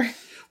national park?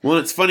 Well,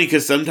 it's funny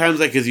because sometimes,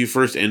 like, as you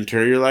first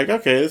enter, you're like,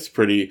 okay, it's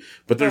pretty.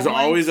 But there's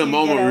always a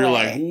moment where you're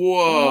like,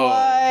 whoa.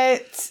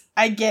 What?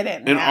 I get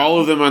it now. And all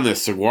of them on the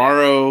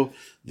saguaro,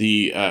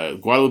 the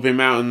Guadalupe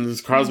Mountains,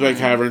 Carlsbad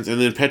Caverns,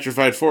 and then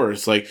Petrified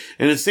Forest. Like,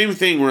 and the same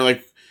thing where,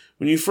 like,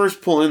 when you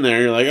first pull in there,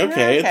 you're like,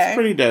 okay, it's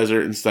pretty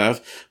desert and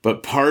stuff.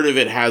 But part of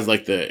it has,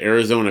 like, the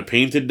Arizona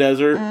painted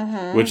desert,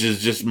 which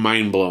is just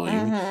mind-blowing.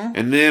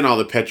 And then all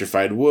the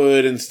petrified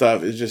wood and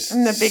stuff is just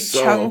and the big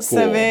chunks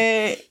of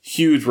it.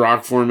 Huge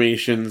rock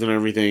formations and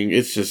everything.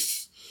 It's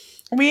just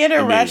we had to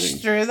rush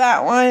through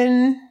that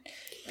one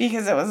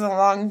because it was a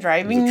long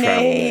driving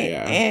day,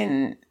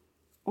 and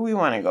we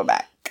want to go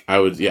back.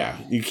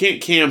 You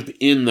can't camp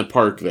in the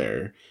park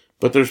there,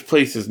 but there's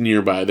places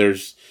nearby.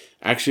 There's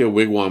actually a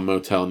wigwam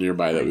motel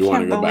nearby that we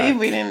want to go back. I can't believe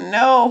we didn't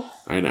know.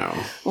 I know.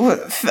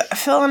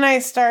 Phil and I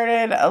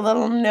started a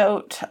little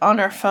note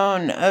on our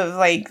phone of,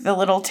 like, the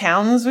little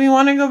towns we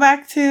want to go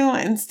back to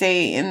and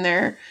stay in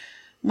their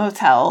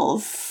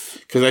motels.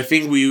 Because I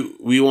think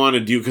we want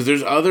to do... Because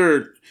there's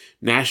other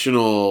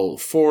national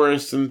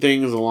forests and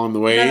things along the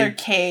way. Other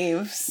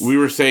caves. We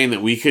were saying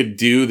that we could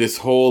do this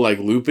whole, like,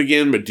 loop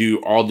again, but do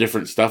all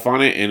different stuff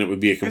on it, and it would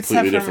be a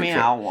completely different trip.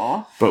 Meow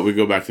Wolf. But we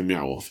go back to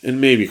Meow Wolf.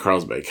 And maybe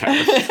Carlsbad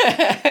Caverns.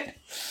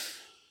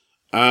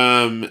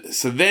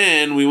 So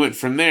then we went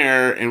from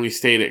there, and we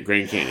stayed at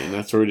Grand Canyon.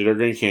 That's where we did our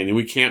Grand Canyon.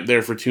 We camped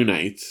there for 2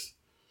 nights.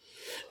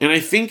 And I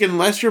think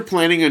unless you're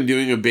planning on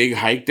doing a big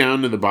hike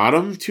down to the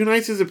bottom, 2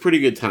 nights is a pretty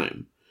good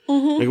time.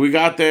 Like, we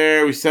got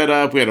there, we set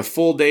up, we had a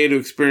full day to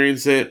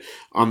experience it.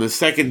 On the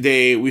second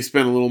day, we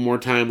spent a little more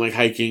time, like,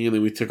 hiking, and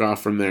then we took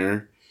off from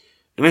there.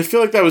 And I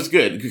feel like that was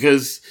good,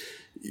 because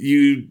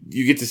you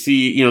get to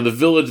see, you know, the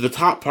village, the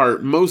top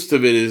part, most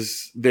of it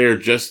is there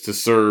just to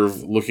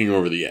serve looking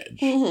over the edge.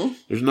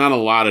 There's not a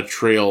lot of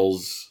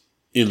trails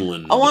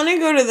inland. I want to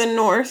go to the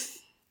north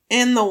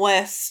and the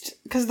west,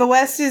 because the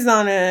west is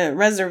on a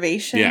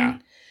reservation. Yeah.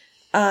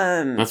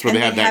 That's where they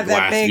have that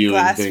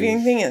glass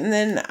viewing thing. And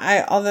then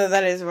although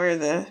that is where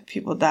the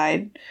people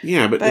died.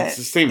 Yeah, but it's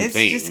the same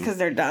thing. It's just because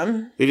they're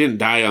dumb. They didn't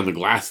die on the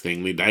glass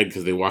thing. They died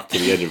because they walked to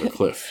the edge of a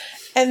cliff.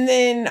 And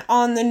then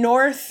on the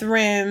north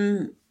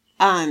rim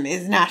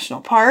is National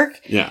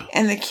Park. Yeah.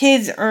 And the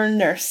kids earn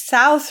their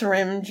South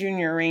Rim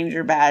Junior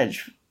Ranger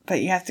badge,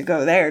 but you have to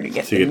go there to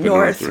get the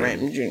North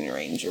Rim Junior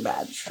Ranger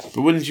badge.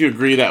 But wouldn't you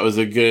agree that was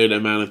a good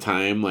amount of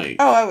time?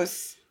 Like,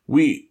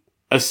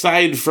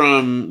 aside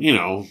from, you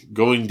know,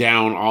 going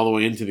down all the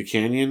way into the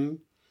canyon,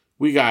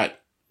 we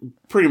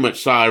pretty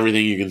much saw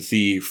everything you can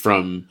see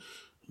from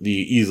the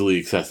easily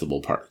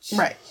accessible parts.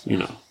 Right. You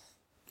know,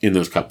 in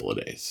those couple of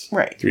days.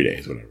 Right. 3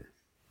 days, whatever.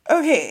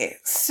 Okay,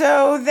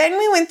 so then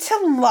we went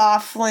to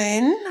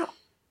Laughlin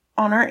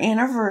on our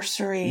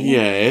anniversary.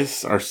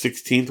 Yes, our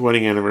 16th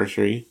wedding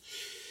anniversary.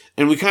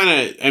 And we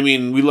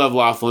we love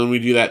Laughlin. We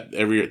do that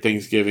every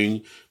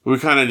Thanksgiving. But we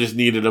kind of just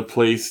needed a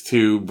place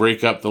to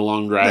break up the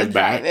long drive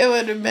back. It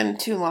would have been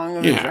too long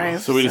of a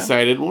drive. So we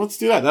decided, well, let's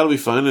do that. That'll be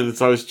fun. And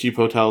it's always cheap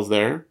hotels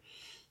there.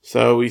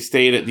 So we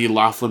stayed at the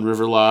Laughlin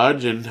River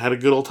Lodge and had a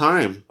good old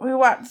time. We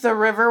walked the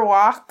river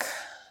walk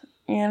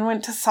and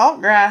went to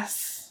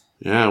Saltgrass.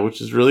 Yeah,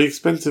 which is really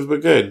expensive,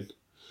 but good.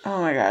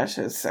 Oh my gosh,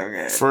 it was so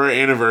good. For our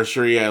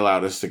anniversary, I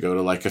allowed us to go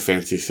to, like, a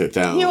fancy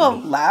sit-down. You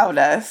allowed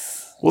us.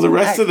 Well, the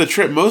rest of the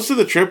trip, most of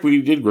the trip,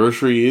 we did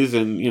groceries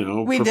and, you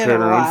know,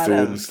 prepared our own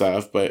food and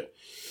stuff, but...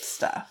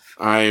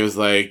 I was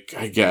like,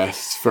 I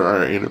guess for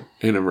our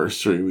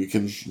anniversary, we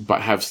can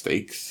have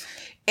steaks.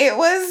 It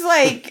was,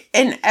 like,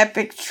 an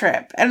epic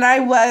trip. And I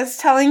was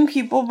telling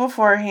people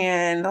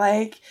beforehand,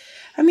 like,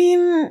 I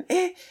mean,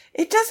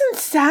 it doesn't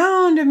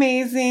sound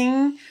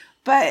amazing,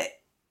 but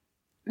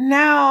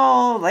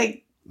now,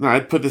 like... No,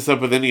 I'd put this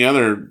up with any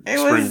other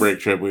spring break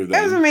trip we've done.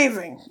 It was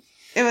amazing.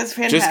 It was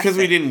fantastic. Just because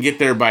we didn't get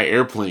there by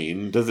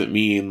airplane doesn't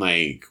mean,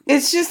 like...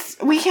 It's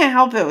just, we can't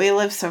help it. We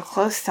live so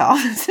close to all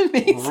this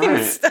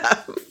amazing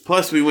stuff.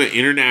 Plus, we went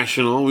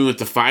international. We went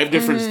to 5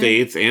 different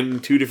states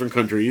and 2 different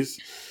countries.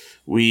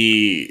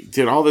 We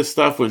did all this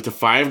stuff, went to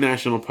 5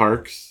 national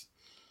parks,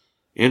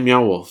 and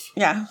Meow Wolf.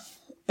 Yeah.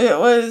 It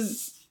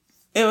was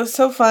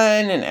so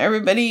fun, and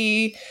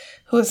everybody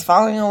who was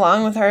following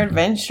along with our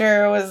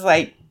adventure was,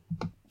 like,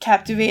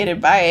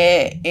 captivated by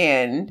it,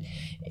 and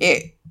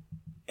it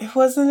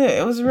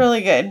was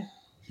really good.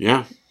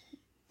 Yeah.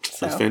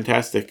 So, it's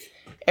fantastic.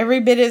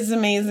 Every bit as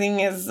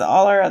amazing as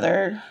all our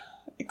other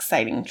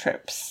exciting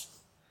trips.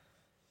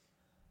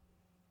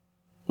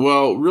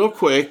 Well, real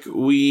quick,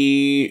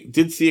 we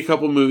did see a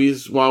couple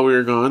movies while we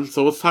were gone,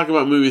 so let's talk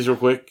about movies real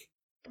quick.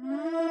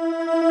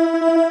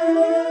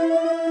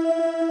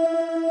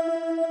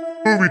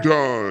 Movie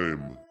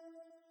time!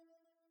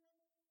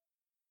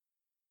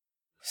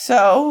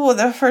 So,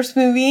 the first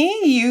movie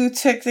you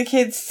took the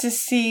kids to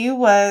see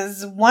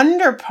was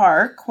Wonder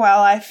Park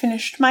while I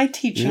finished my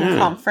teaching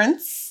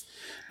conference.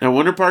 Now,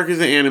 Wonder Park is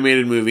an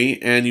animated movie,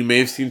 and you may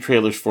have seen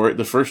trailers for it.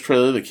 The first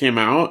trailer that came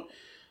out,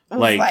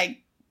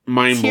 like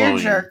mind-blowing.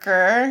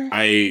 Tearjerker.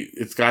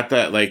 It's got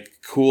that, like,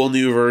 cool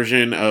new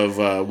version of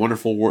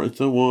Wonderful World. It's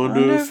a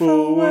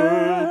wonderful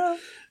world.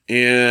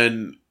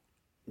 And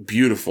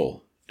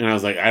beautiful. And I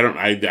was like, I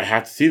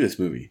have to see this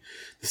movie.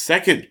 The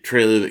second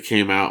trailer that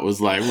came out was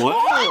like, what?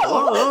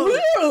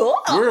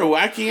 We're a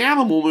wacky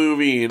animal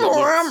movie. And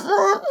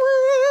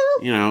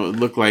it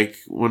looked like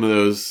one of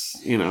those,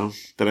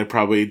 that I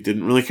probably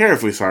didn't really care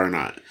if we saw or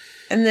not.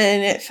 And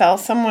then it fell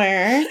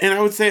somewhere. And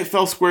I would say it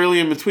fell squarely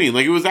in between.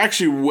 Like, it was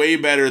actually way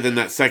better than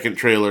that second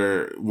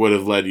trailer would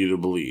have led you to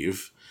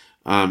believe.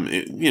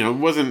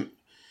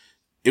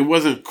 It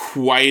wasn't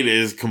quite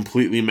as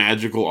completely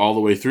magical all the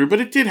way through, but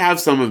it did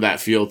have some of that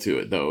feel to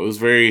it, though. It was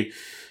very,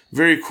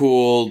 very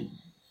cool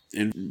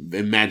and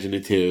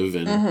imaginative,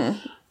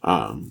 and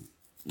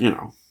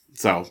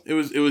so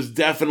it was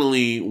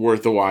definitely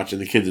worth the watch,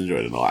 and the kids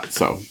enjoyed it a lot.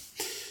 So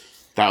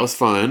that was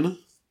fun.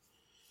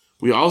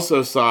 We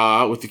also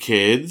saw with the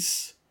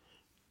kids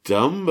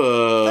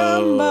Dumbo.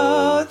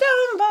 Dumbo.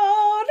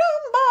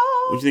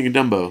 What do you think of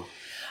Dumbo?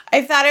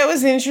 I thought it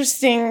was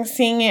interesting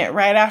seeing it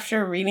right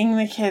after reading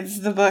the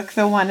kids the book,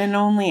 The One and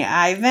Only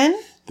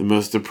Ivan. The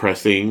most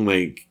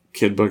depressing,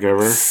 kid book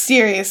ever.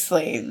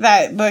 Seriously,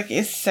 that book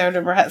is so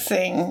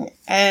depressing.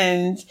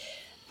 And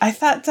I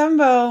thought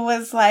Dumbo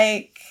was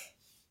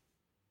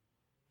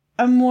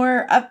a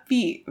more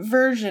upbeat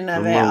version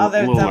of it,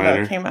 although Dumbo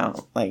lighter. Came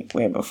out way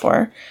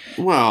before.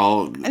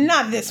 Well,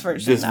 not this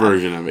version. This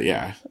version of it,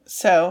 yeah.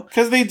 So,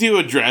 because they do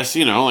address,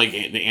 the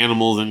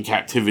animals in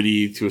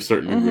captivity to a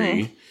certain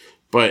degree,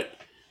 but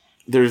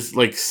there's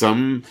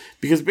some,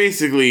 because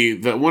basically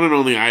the One and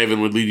Only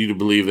Ivan would lead you to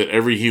believe that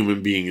every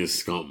human being is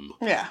scum.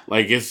 Yeah.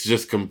 It's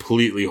just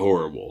completely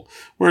horrible.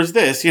 Whereas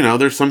this,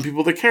 there's some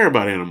people that care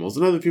about animals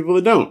and other people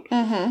that don't.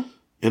 Mm-hmm.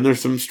 And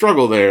there's some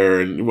struggle there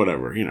and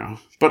whatever,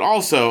 But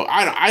also,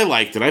 I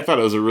liked it. I thought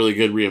it was a really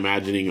good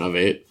reimagining of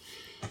it.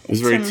 It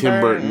was very Tim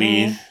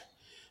Burton-y,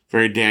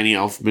 very Danny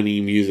Elfman-y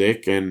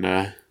music, and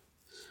it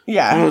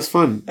was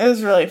fun. It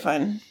was really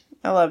fun.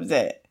 I loved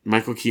it.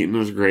 Michael Keaton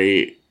was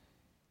great.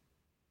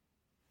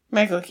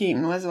 Michael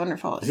Keaton was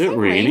wonderful. Is it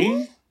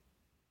raining?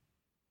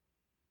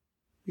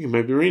 It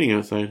might be raining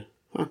outside.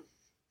 Huh.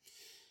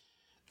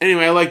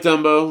 Anyway, I like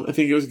Dumbo. I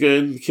think it was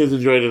good. The kids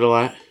enjoyed it a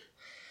lot.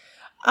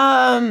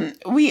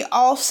 We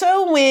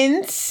also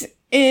went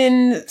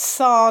and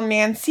saw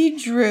Nancy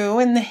Drew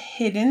in The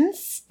Hidden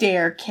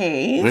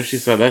Staircase. I actually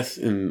saw that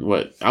in,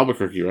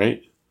 Albuquerque,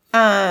 right?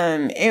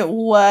 It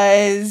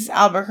was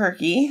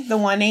Albuquerque, the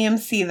one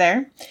AMC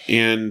there.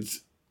 And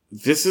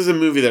this is a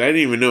movie that I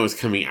didn't even know was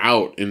coming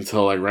out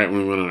until, right when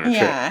we went on our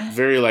trip.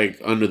 Very,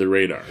 under the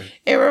radar.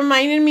 It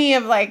reminded me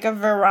of, a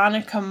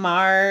Veronica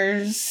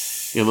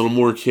Mars. Yeah, a little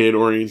more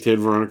kid-oriented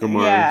Veronica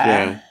Mars,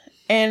 yeah.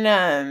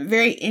 And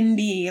very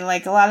indie,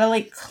 a lot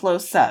of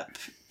close-up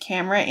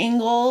camera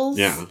angles.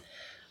 Yeah.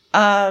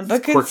 But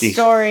good quirky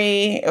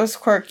story. It was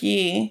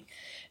quirky.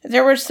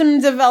 There was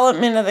some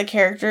development of the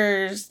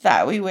characters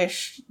that we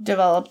wish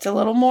developed a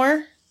little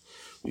more.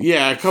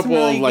 Yeah, a couple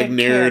really of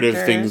narrative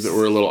things that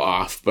were a little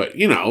off, but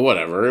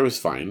whatever. It was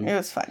fine. It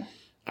was fun.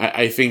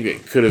 I think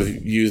it could have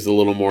used a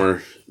little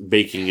more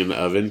baking in the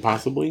oven,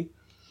 possibly,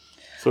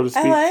 so to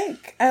speak.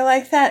 I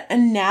like that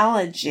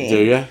analogy.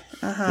 Do ya?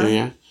 Do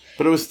ya?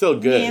 But it was still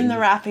good. Me and the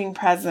wrapping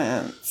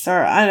presents,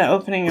 or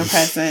opening a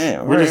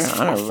present. We're just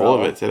full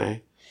of it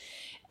today.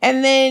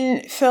 And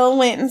then Phil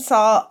went and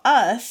saw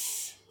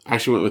Us. I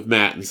actually went with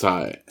Matt and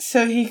saw it.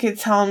 So he could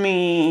tell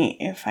me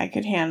if I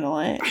could handle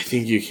it. I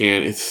think you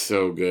can. It's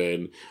so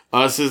good.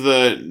 Us is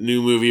the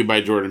new movie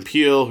by Jordan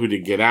Peele, who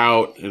did Get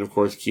Out, and of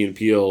course Key and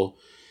Peele,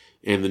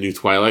 and the new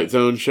Twilight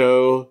Zone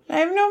show. I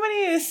have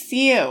nobody to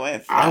see it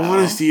with, though. I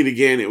want to see it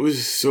again. It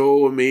was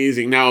so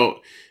amazing. Now,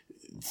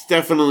 it's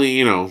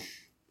definitely,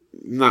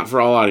 not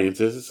for all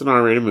audiences. It's an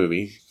R-rated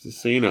movie,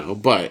 just so you know.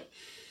 But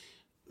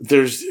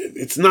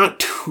it's not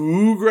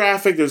too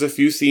graphic. There's a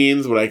few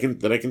scenes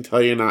that I can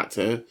tell you not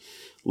to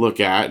look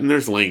at, and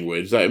there's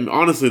language.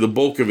 Honestly, the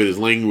bulk of it is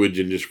language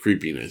and just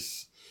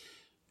creepiness.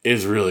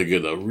 It's really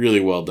good though, really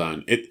well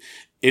done.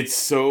 It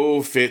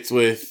so fits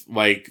with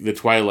the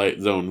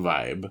Twilight Zone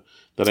vibe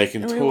that I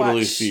can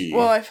totally see.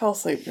 Well, I fell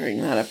asleep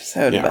during that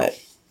episode, but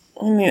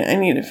I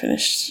need to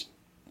finish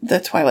the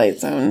Twilight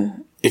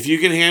Zone. If you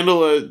can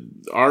handle a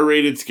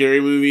R-rated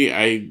scary movie,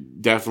 I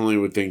definitely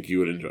would think you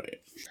would enjoy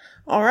it.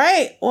 All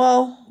right.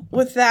 Well,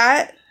 with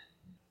that,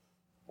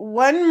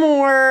 one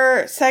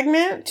more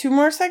segment, two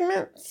more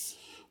segments.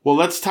 Well,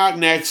 let's talk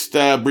next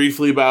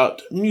briefly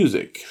about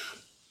music.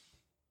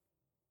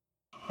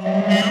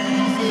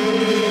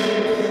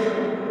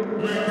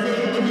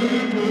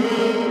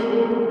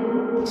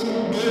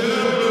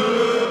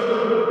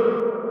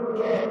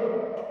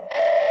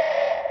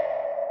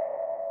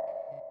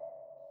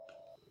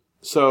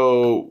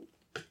 So,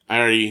 I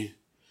already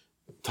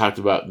talked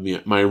about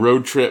my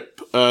road trip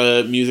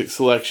music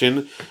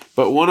selection,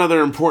 but one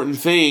other important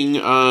thing,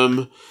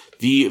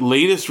 the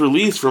latest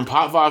release from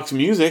Popvox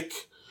Music,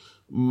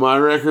 my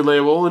record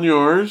label and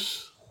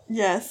yours,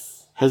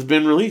 yes, has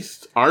been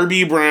released.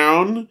 R.B.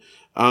 Brown,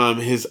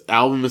 his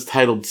album is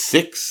titled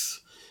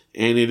 6,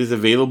 and it is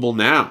available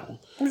now.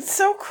 It's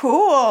so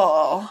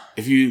cool.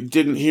 If you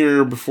didn't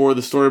hear before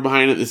the story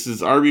behind it, this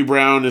is R.B.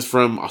 Brown is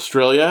from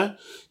Australia.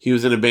 He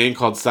was in a band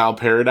called Sal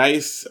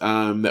Paradise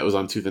that was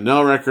on Tooth and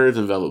Nail Records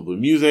and Velvet Blue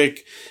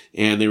Music,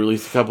 and they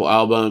released a couple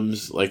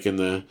albums like in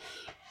the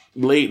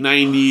late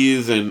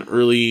 90s and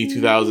early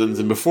 2000s,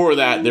 and before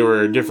that they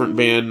were a different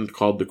band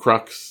called The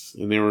Crux,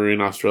 and they were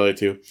in Australia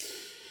too.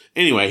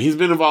 Anyway, he's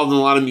been involved in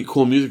a lot of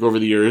cool music over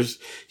the years.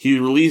 He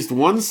released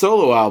one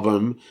solo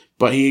album,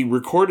 but he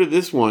recorded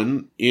this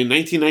one in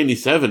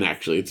 1997,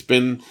 actually. It's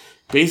been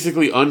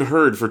basically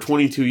unheard for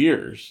 22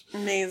 years.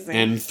 Amazing.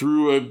 And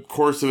through a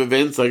course of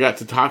events, I got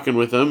to talking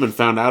with him and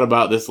found out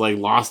about this like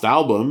lost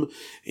album,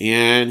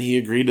 and he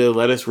agreed to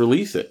let us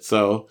release it.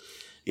 So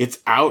it's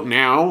out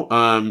now.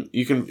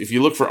 You can, if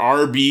you look for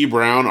RB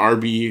Brown,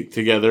 RB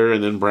together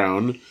and then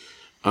Brown,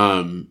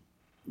 it's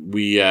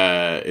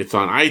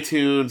on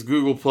iTunes,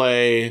 Google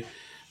Play.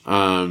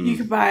 You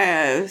could buy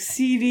a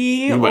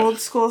CD, old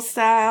school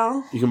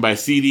style. You can buy a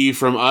CD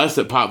from us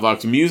at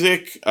Popvox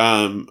Music,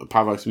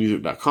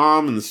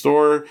 popvoxmusic.com in the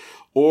store,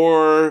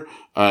 or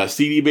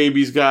CD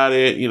Baby's got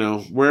it,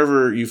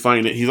 wherever you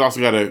find it. He's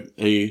also got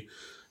a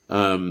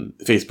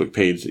Facebook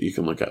page that you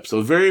can look up.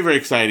 So very, very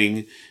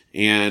exciting.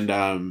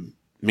 And,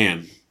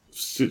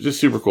 just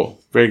super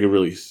cool. Very good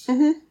release.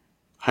 Mm-hmm.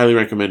 Highly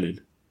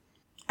recommended.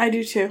 I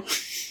do too.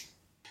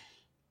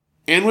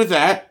 And with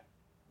that,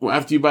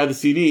 after you buy the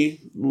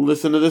CD,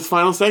 listen to this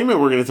final segment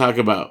we're going to talk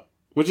about,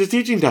 which is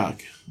Teaching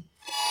Talk.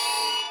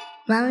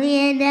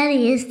 Mommy and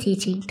Daddy is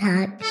Teaching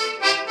Talk.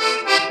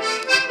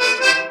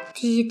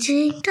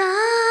 Teaching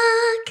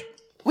Talk.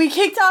 We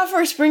kicked off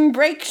our spring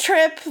break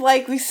trip,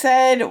 like we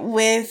said,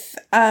 with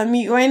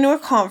me going to a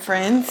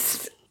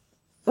conference.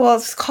 Well,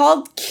 it's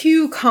called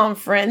Q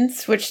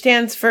Conference, which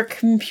stands for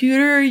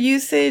Computer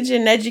Usage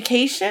and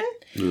Education.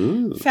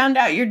 Ooh. Found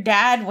out your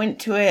dad went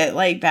to it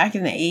like back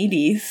in the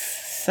 80s.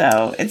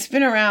 So it's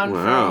been around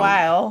for a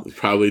while.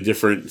 Probably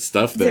different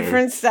stuff there.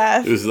 Different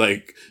stuff. It was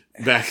like,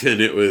 back then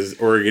it was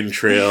Oregon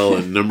Trail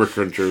and Number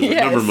Crunchers,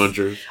 Yes. Number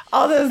Munchers.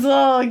 All those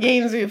little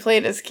games we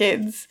played as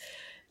kids.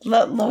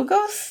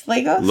 Logos?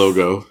 Legos?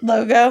 Logo.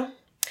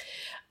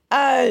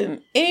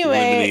 Anyway.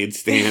 Lemonade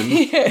stand.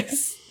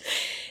 Yes.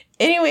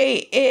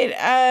 Anyway,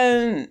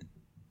 it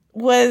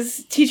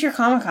was Teacher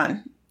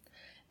Comic-Con.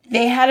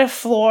 They had a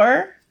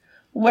floor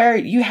where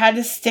you had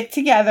to stick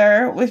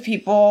together with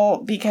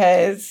people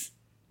because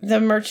the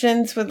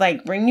merchants would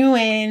like bring you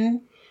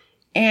in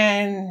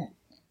and,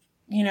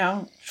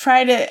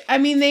 try to,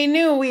 they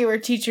knew we were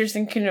teachers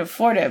and couldn't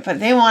afford it, but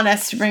they want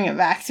us to bring it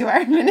back to our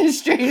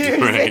administrators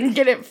and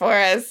get it for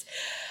us.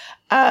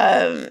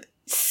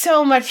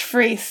 So much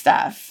free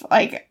stuff.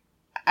 Like,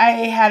 I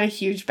had a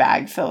huge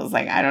bag. Phil was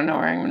like, I don't know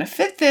where I'm going to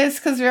fit this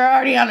because we were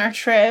already on our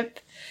trip.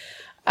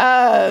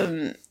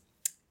 But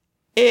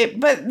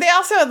they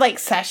also had like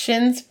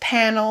sessions,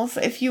 panels,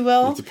 if you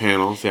will. It's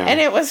panels, yeah. And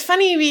it was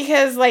funny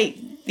because like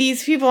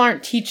these people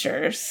aren't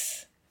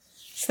teachers,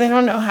 so they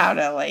don't know how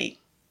to like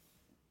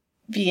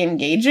be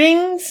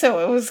engaging. So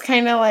it was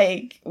kind of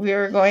like we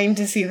were going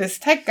to see this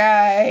tech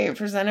guy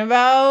present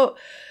about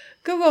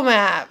Google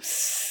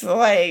Maps,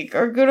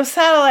 or Google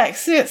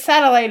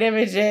satellite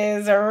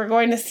images, or we're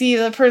going to see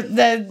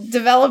the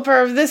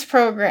developer of this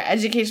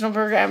educational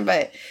program,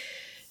 but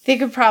they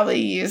could probably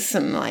use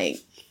some like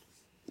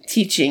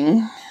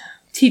teaching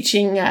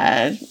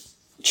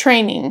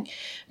training.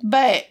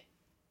 But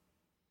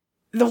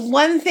the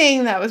one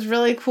thing that was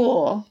really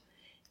cool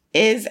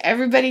is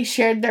everybody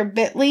shared their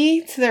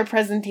Bitly to their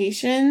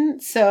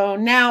presentation. So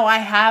now I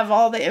have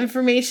all the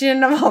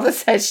information of all the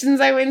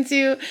sessions I went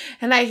to,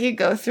 and I could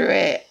go through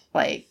it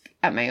like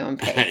at my own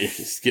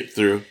pace. Skip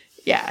through.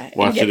 Yeah,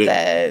 Watch and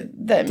get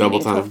the double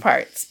meaningful time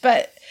parts.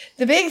 But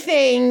the big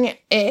thing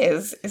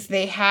is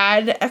they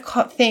had a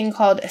thing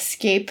called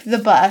Escape the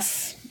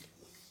Bus.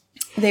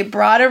 They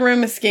brought a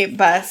room escape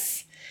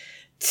bus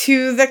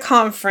to the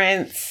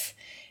conference,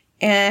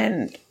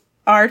 and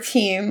our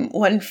team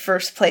won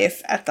first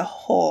place at the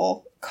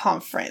whole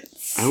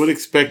conference. I would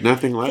expect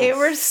nothing less. They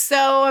were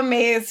so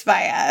amazed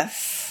by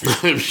us.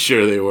 I'm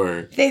sure they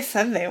were. They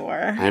said they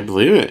were. I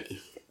believe it.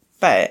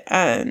 But,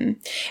 and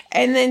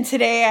then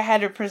today I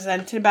had to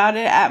present about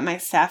it at my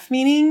staff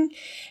meeting.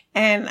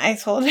 And I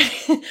told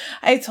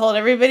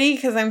everybody,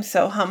 because I'm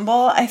so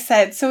humble, I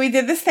said, so we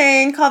did this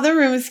thing called the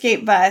Room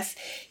Escape Bus.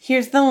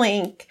 Here's the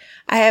link.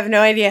 I have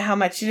no idea how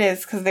much it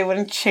is because they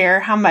wouldn't share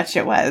how much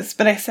it was.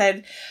 But I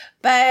said,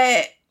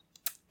 but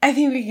I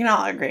think we can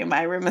all agree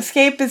my Room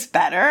Escape is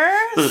better.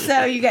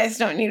 So you guys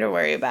don't need to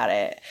worry about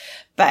it.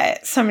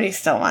 But somebody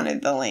still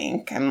wanted the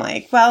link. I'm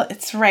like, well,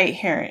 it's right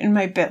here in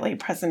my Bitly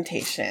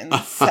presentation.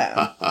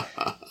 So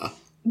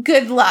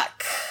good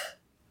luck,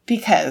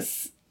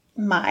 because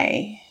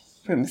my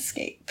Room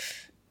Escape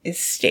is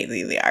state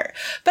of the art.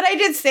 But I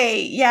did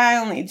say, yeah, I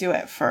only do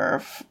it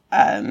for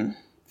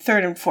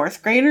third and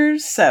fourth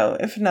graders. So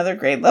if another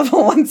grade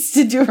level wants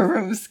to do a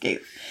Room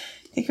Escape,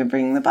 they could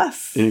bring the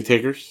bus. Any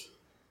takers?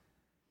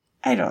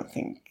 I don't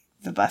think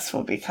the bus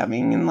will be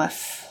coming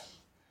unless...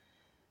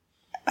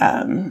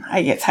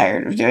 I get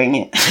tired of doing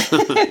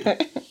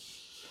it.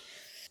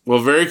 Well,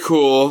 very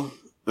cool.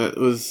 That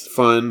was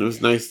fun. It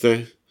was nice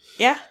to...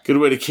 Yeah. Good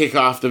way to kick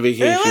off the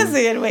vacation. It was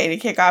a good way to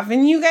kick off.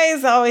 And you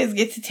guys always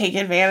get to take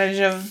advantage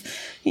of,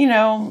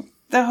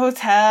 the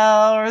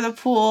hotel or the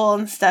pool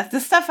and stuff. The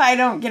stuff I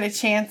don't get a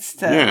chance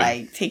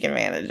to, take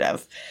advantage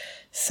of.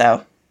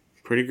 So.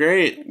 Pretty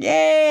great.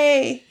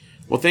 Yay.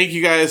 Well, thank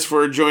you guys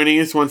for joining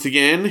us once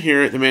again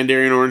here at the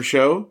Mandarian Orange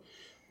Show.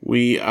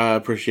 We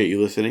appreciate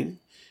you listening.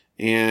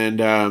 And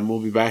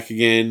we'll be back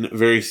again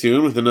very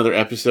soon with another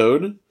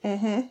episode.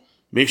 Mm-hmm.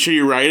 Make sure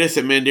you write us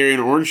at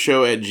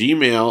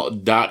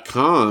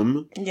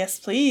mandarianorangeshow@gmail.com. Yes,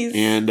 please.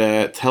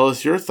 And tell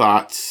us your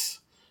thoughts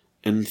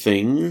and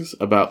things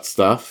about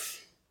stuff.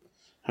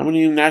 How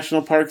many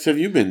national parks have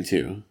you been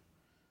to?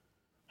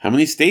 How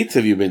many states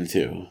have you been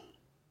to?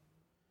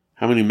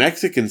 How many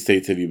Mexican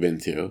states have you been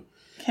to?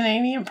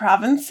 Canadian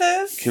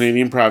provinces?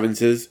 Canadian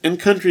provinces and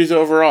countries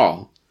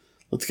overall.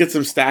 Let's get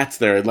some stats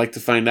there. I'd like to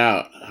find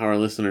out how our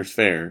listeners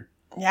fare.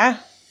 Yeah.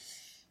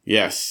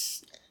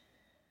 Yes.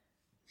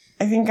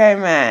 I think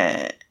I'm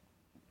at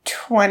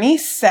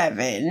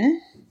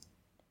 27.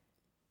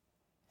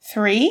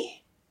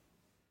 3?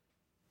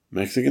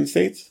 Mexican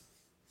states?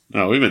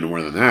 No, we've been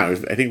more than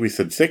that. I think we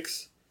said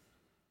 6.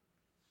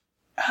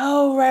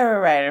 Oh,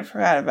 right. I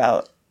forgot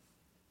about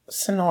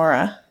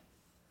Sonora.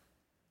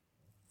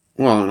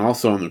 Well, and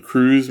also on the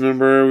cruise,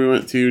 remember? We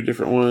went to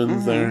different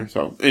ones there.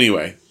 So,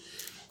 anyway,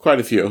 quite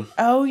a few.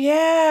 Oh,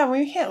 yeah.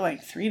 We hit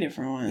like 3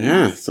 different ones.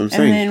 Yeah, that's what I'm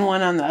saying. And then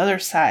one on the other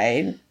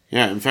side.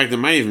 Yeah, in fact, it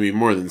might even be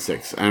more than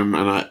 6. I'm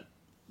not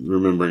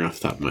remembering off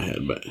the top of my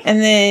head, but... And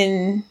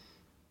then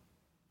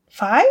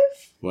 5?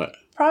 What?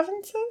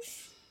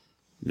 Provinces?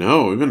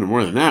 No, we've been to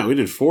more than that. We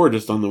did 4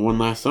 just on the one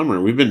last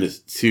summer. We've been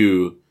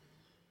to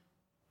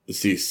let's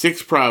see,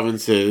 6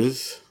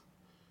 provinces.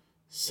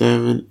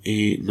 7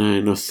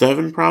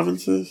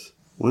 provinces?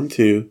 1,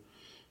 2,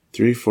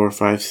 3, 4,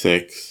 5,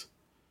 6,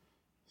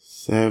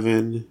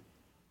 7.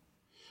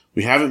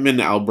 We haven't been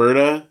to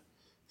Alberta,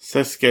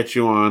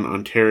 Saskatchewan,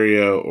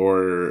 Ontario,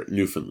 or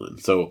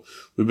Newfoundland. So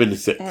we've been to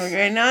 6. We're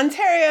going to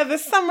Ontario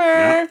this summer.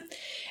 Yeah.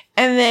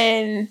 And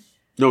then...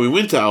 No, we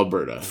went to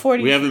Alberta.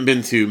 40. We haven't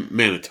been to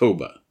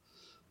Manitoba.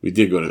 We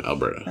did go to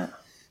Alberta.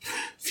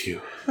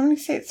 Phew. How many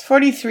states?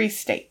 43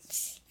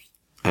 states.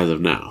 As of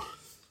now.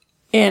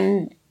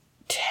 In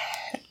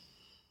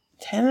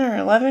 10 or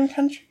 11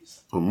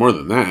 countries? Oh, more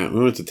than that.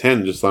 We went to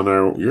 10 just on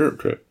our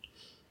Europe trip.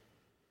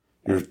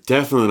 You're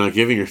definitely not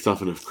giving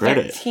yourself enough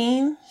credit.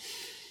 13?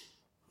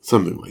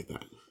 Something like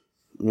that.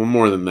 Well,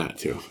 more than that,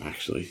 too,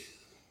 actually.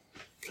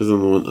 Because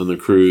on the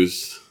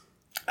cruise...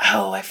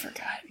 Oh, I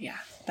forgot. Yeah,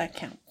 that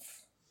counts.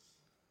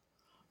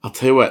 I'll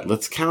tell you what.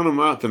 Let's count them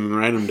up and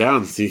write them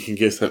down so you can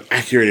give some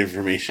accurate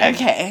information.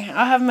 Okay,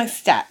 I'll have my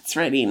stats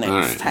ready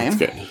next time.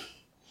 That's good.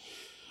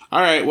 All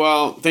right,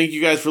 well, thank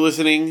you guys for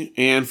listening.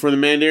 And for the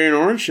Mandarian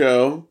Orange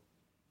Show,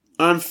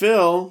 I'm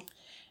Phil.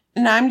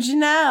 And I'm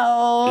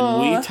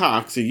Janelle. And we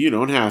talk so you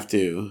don't have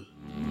to.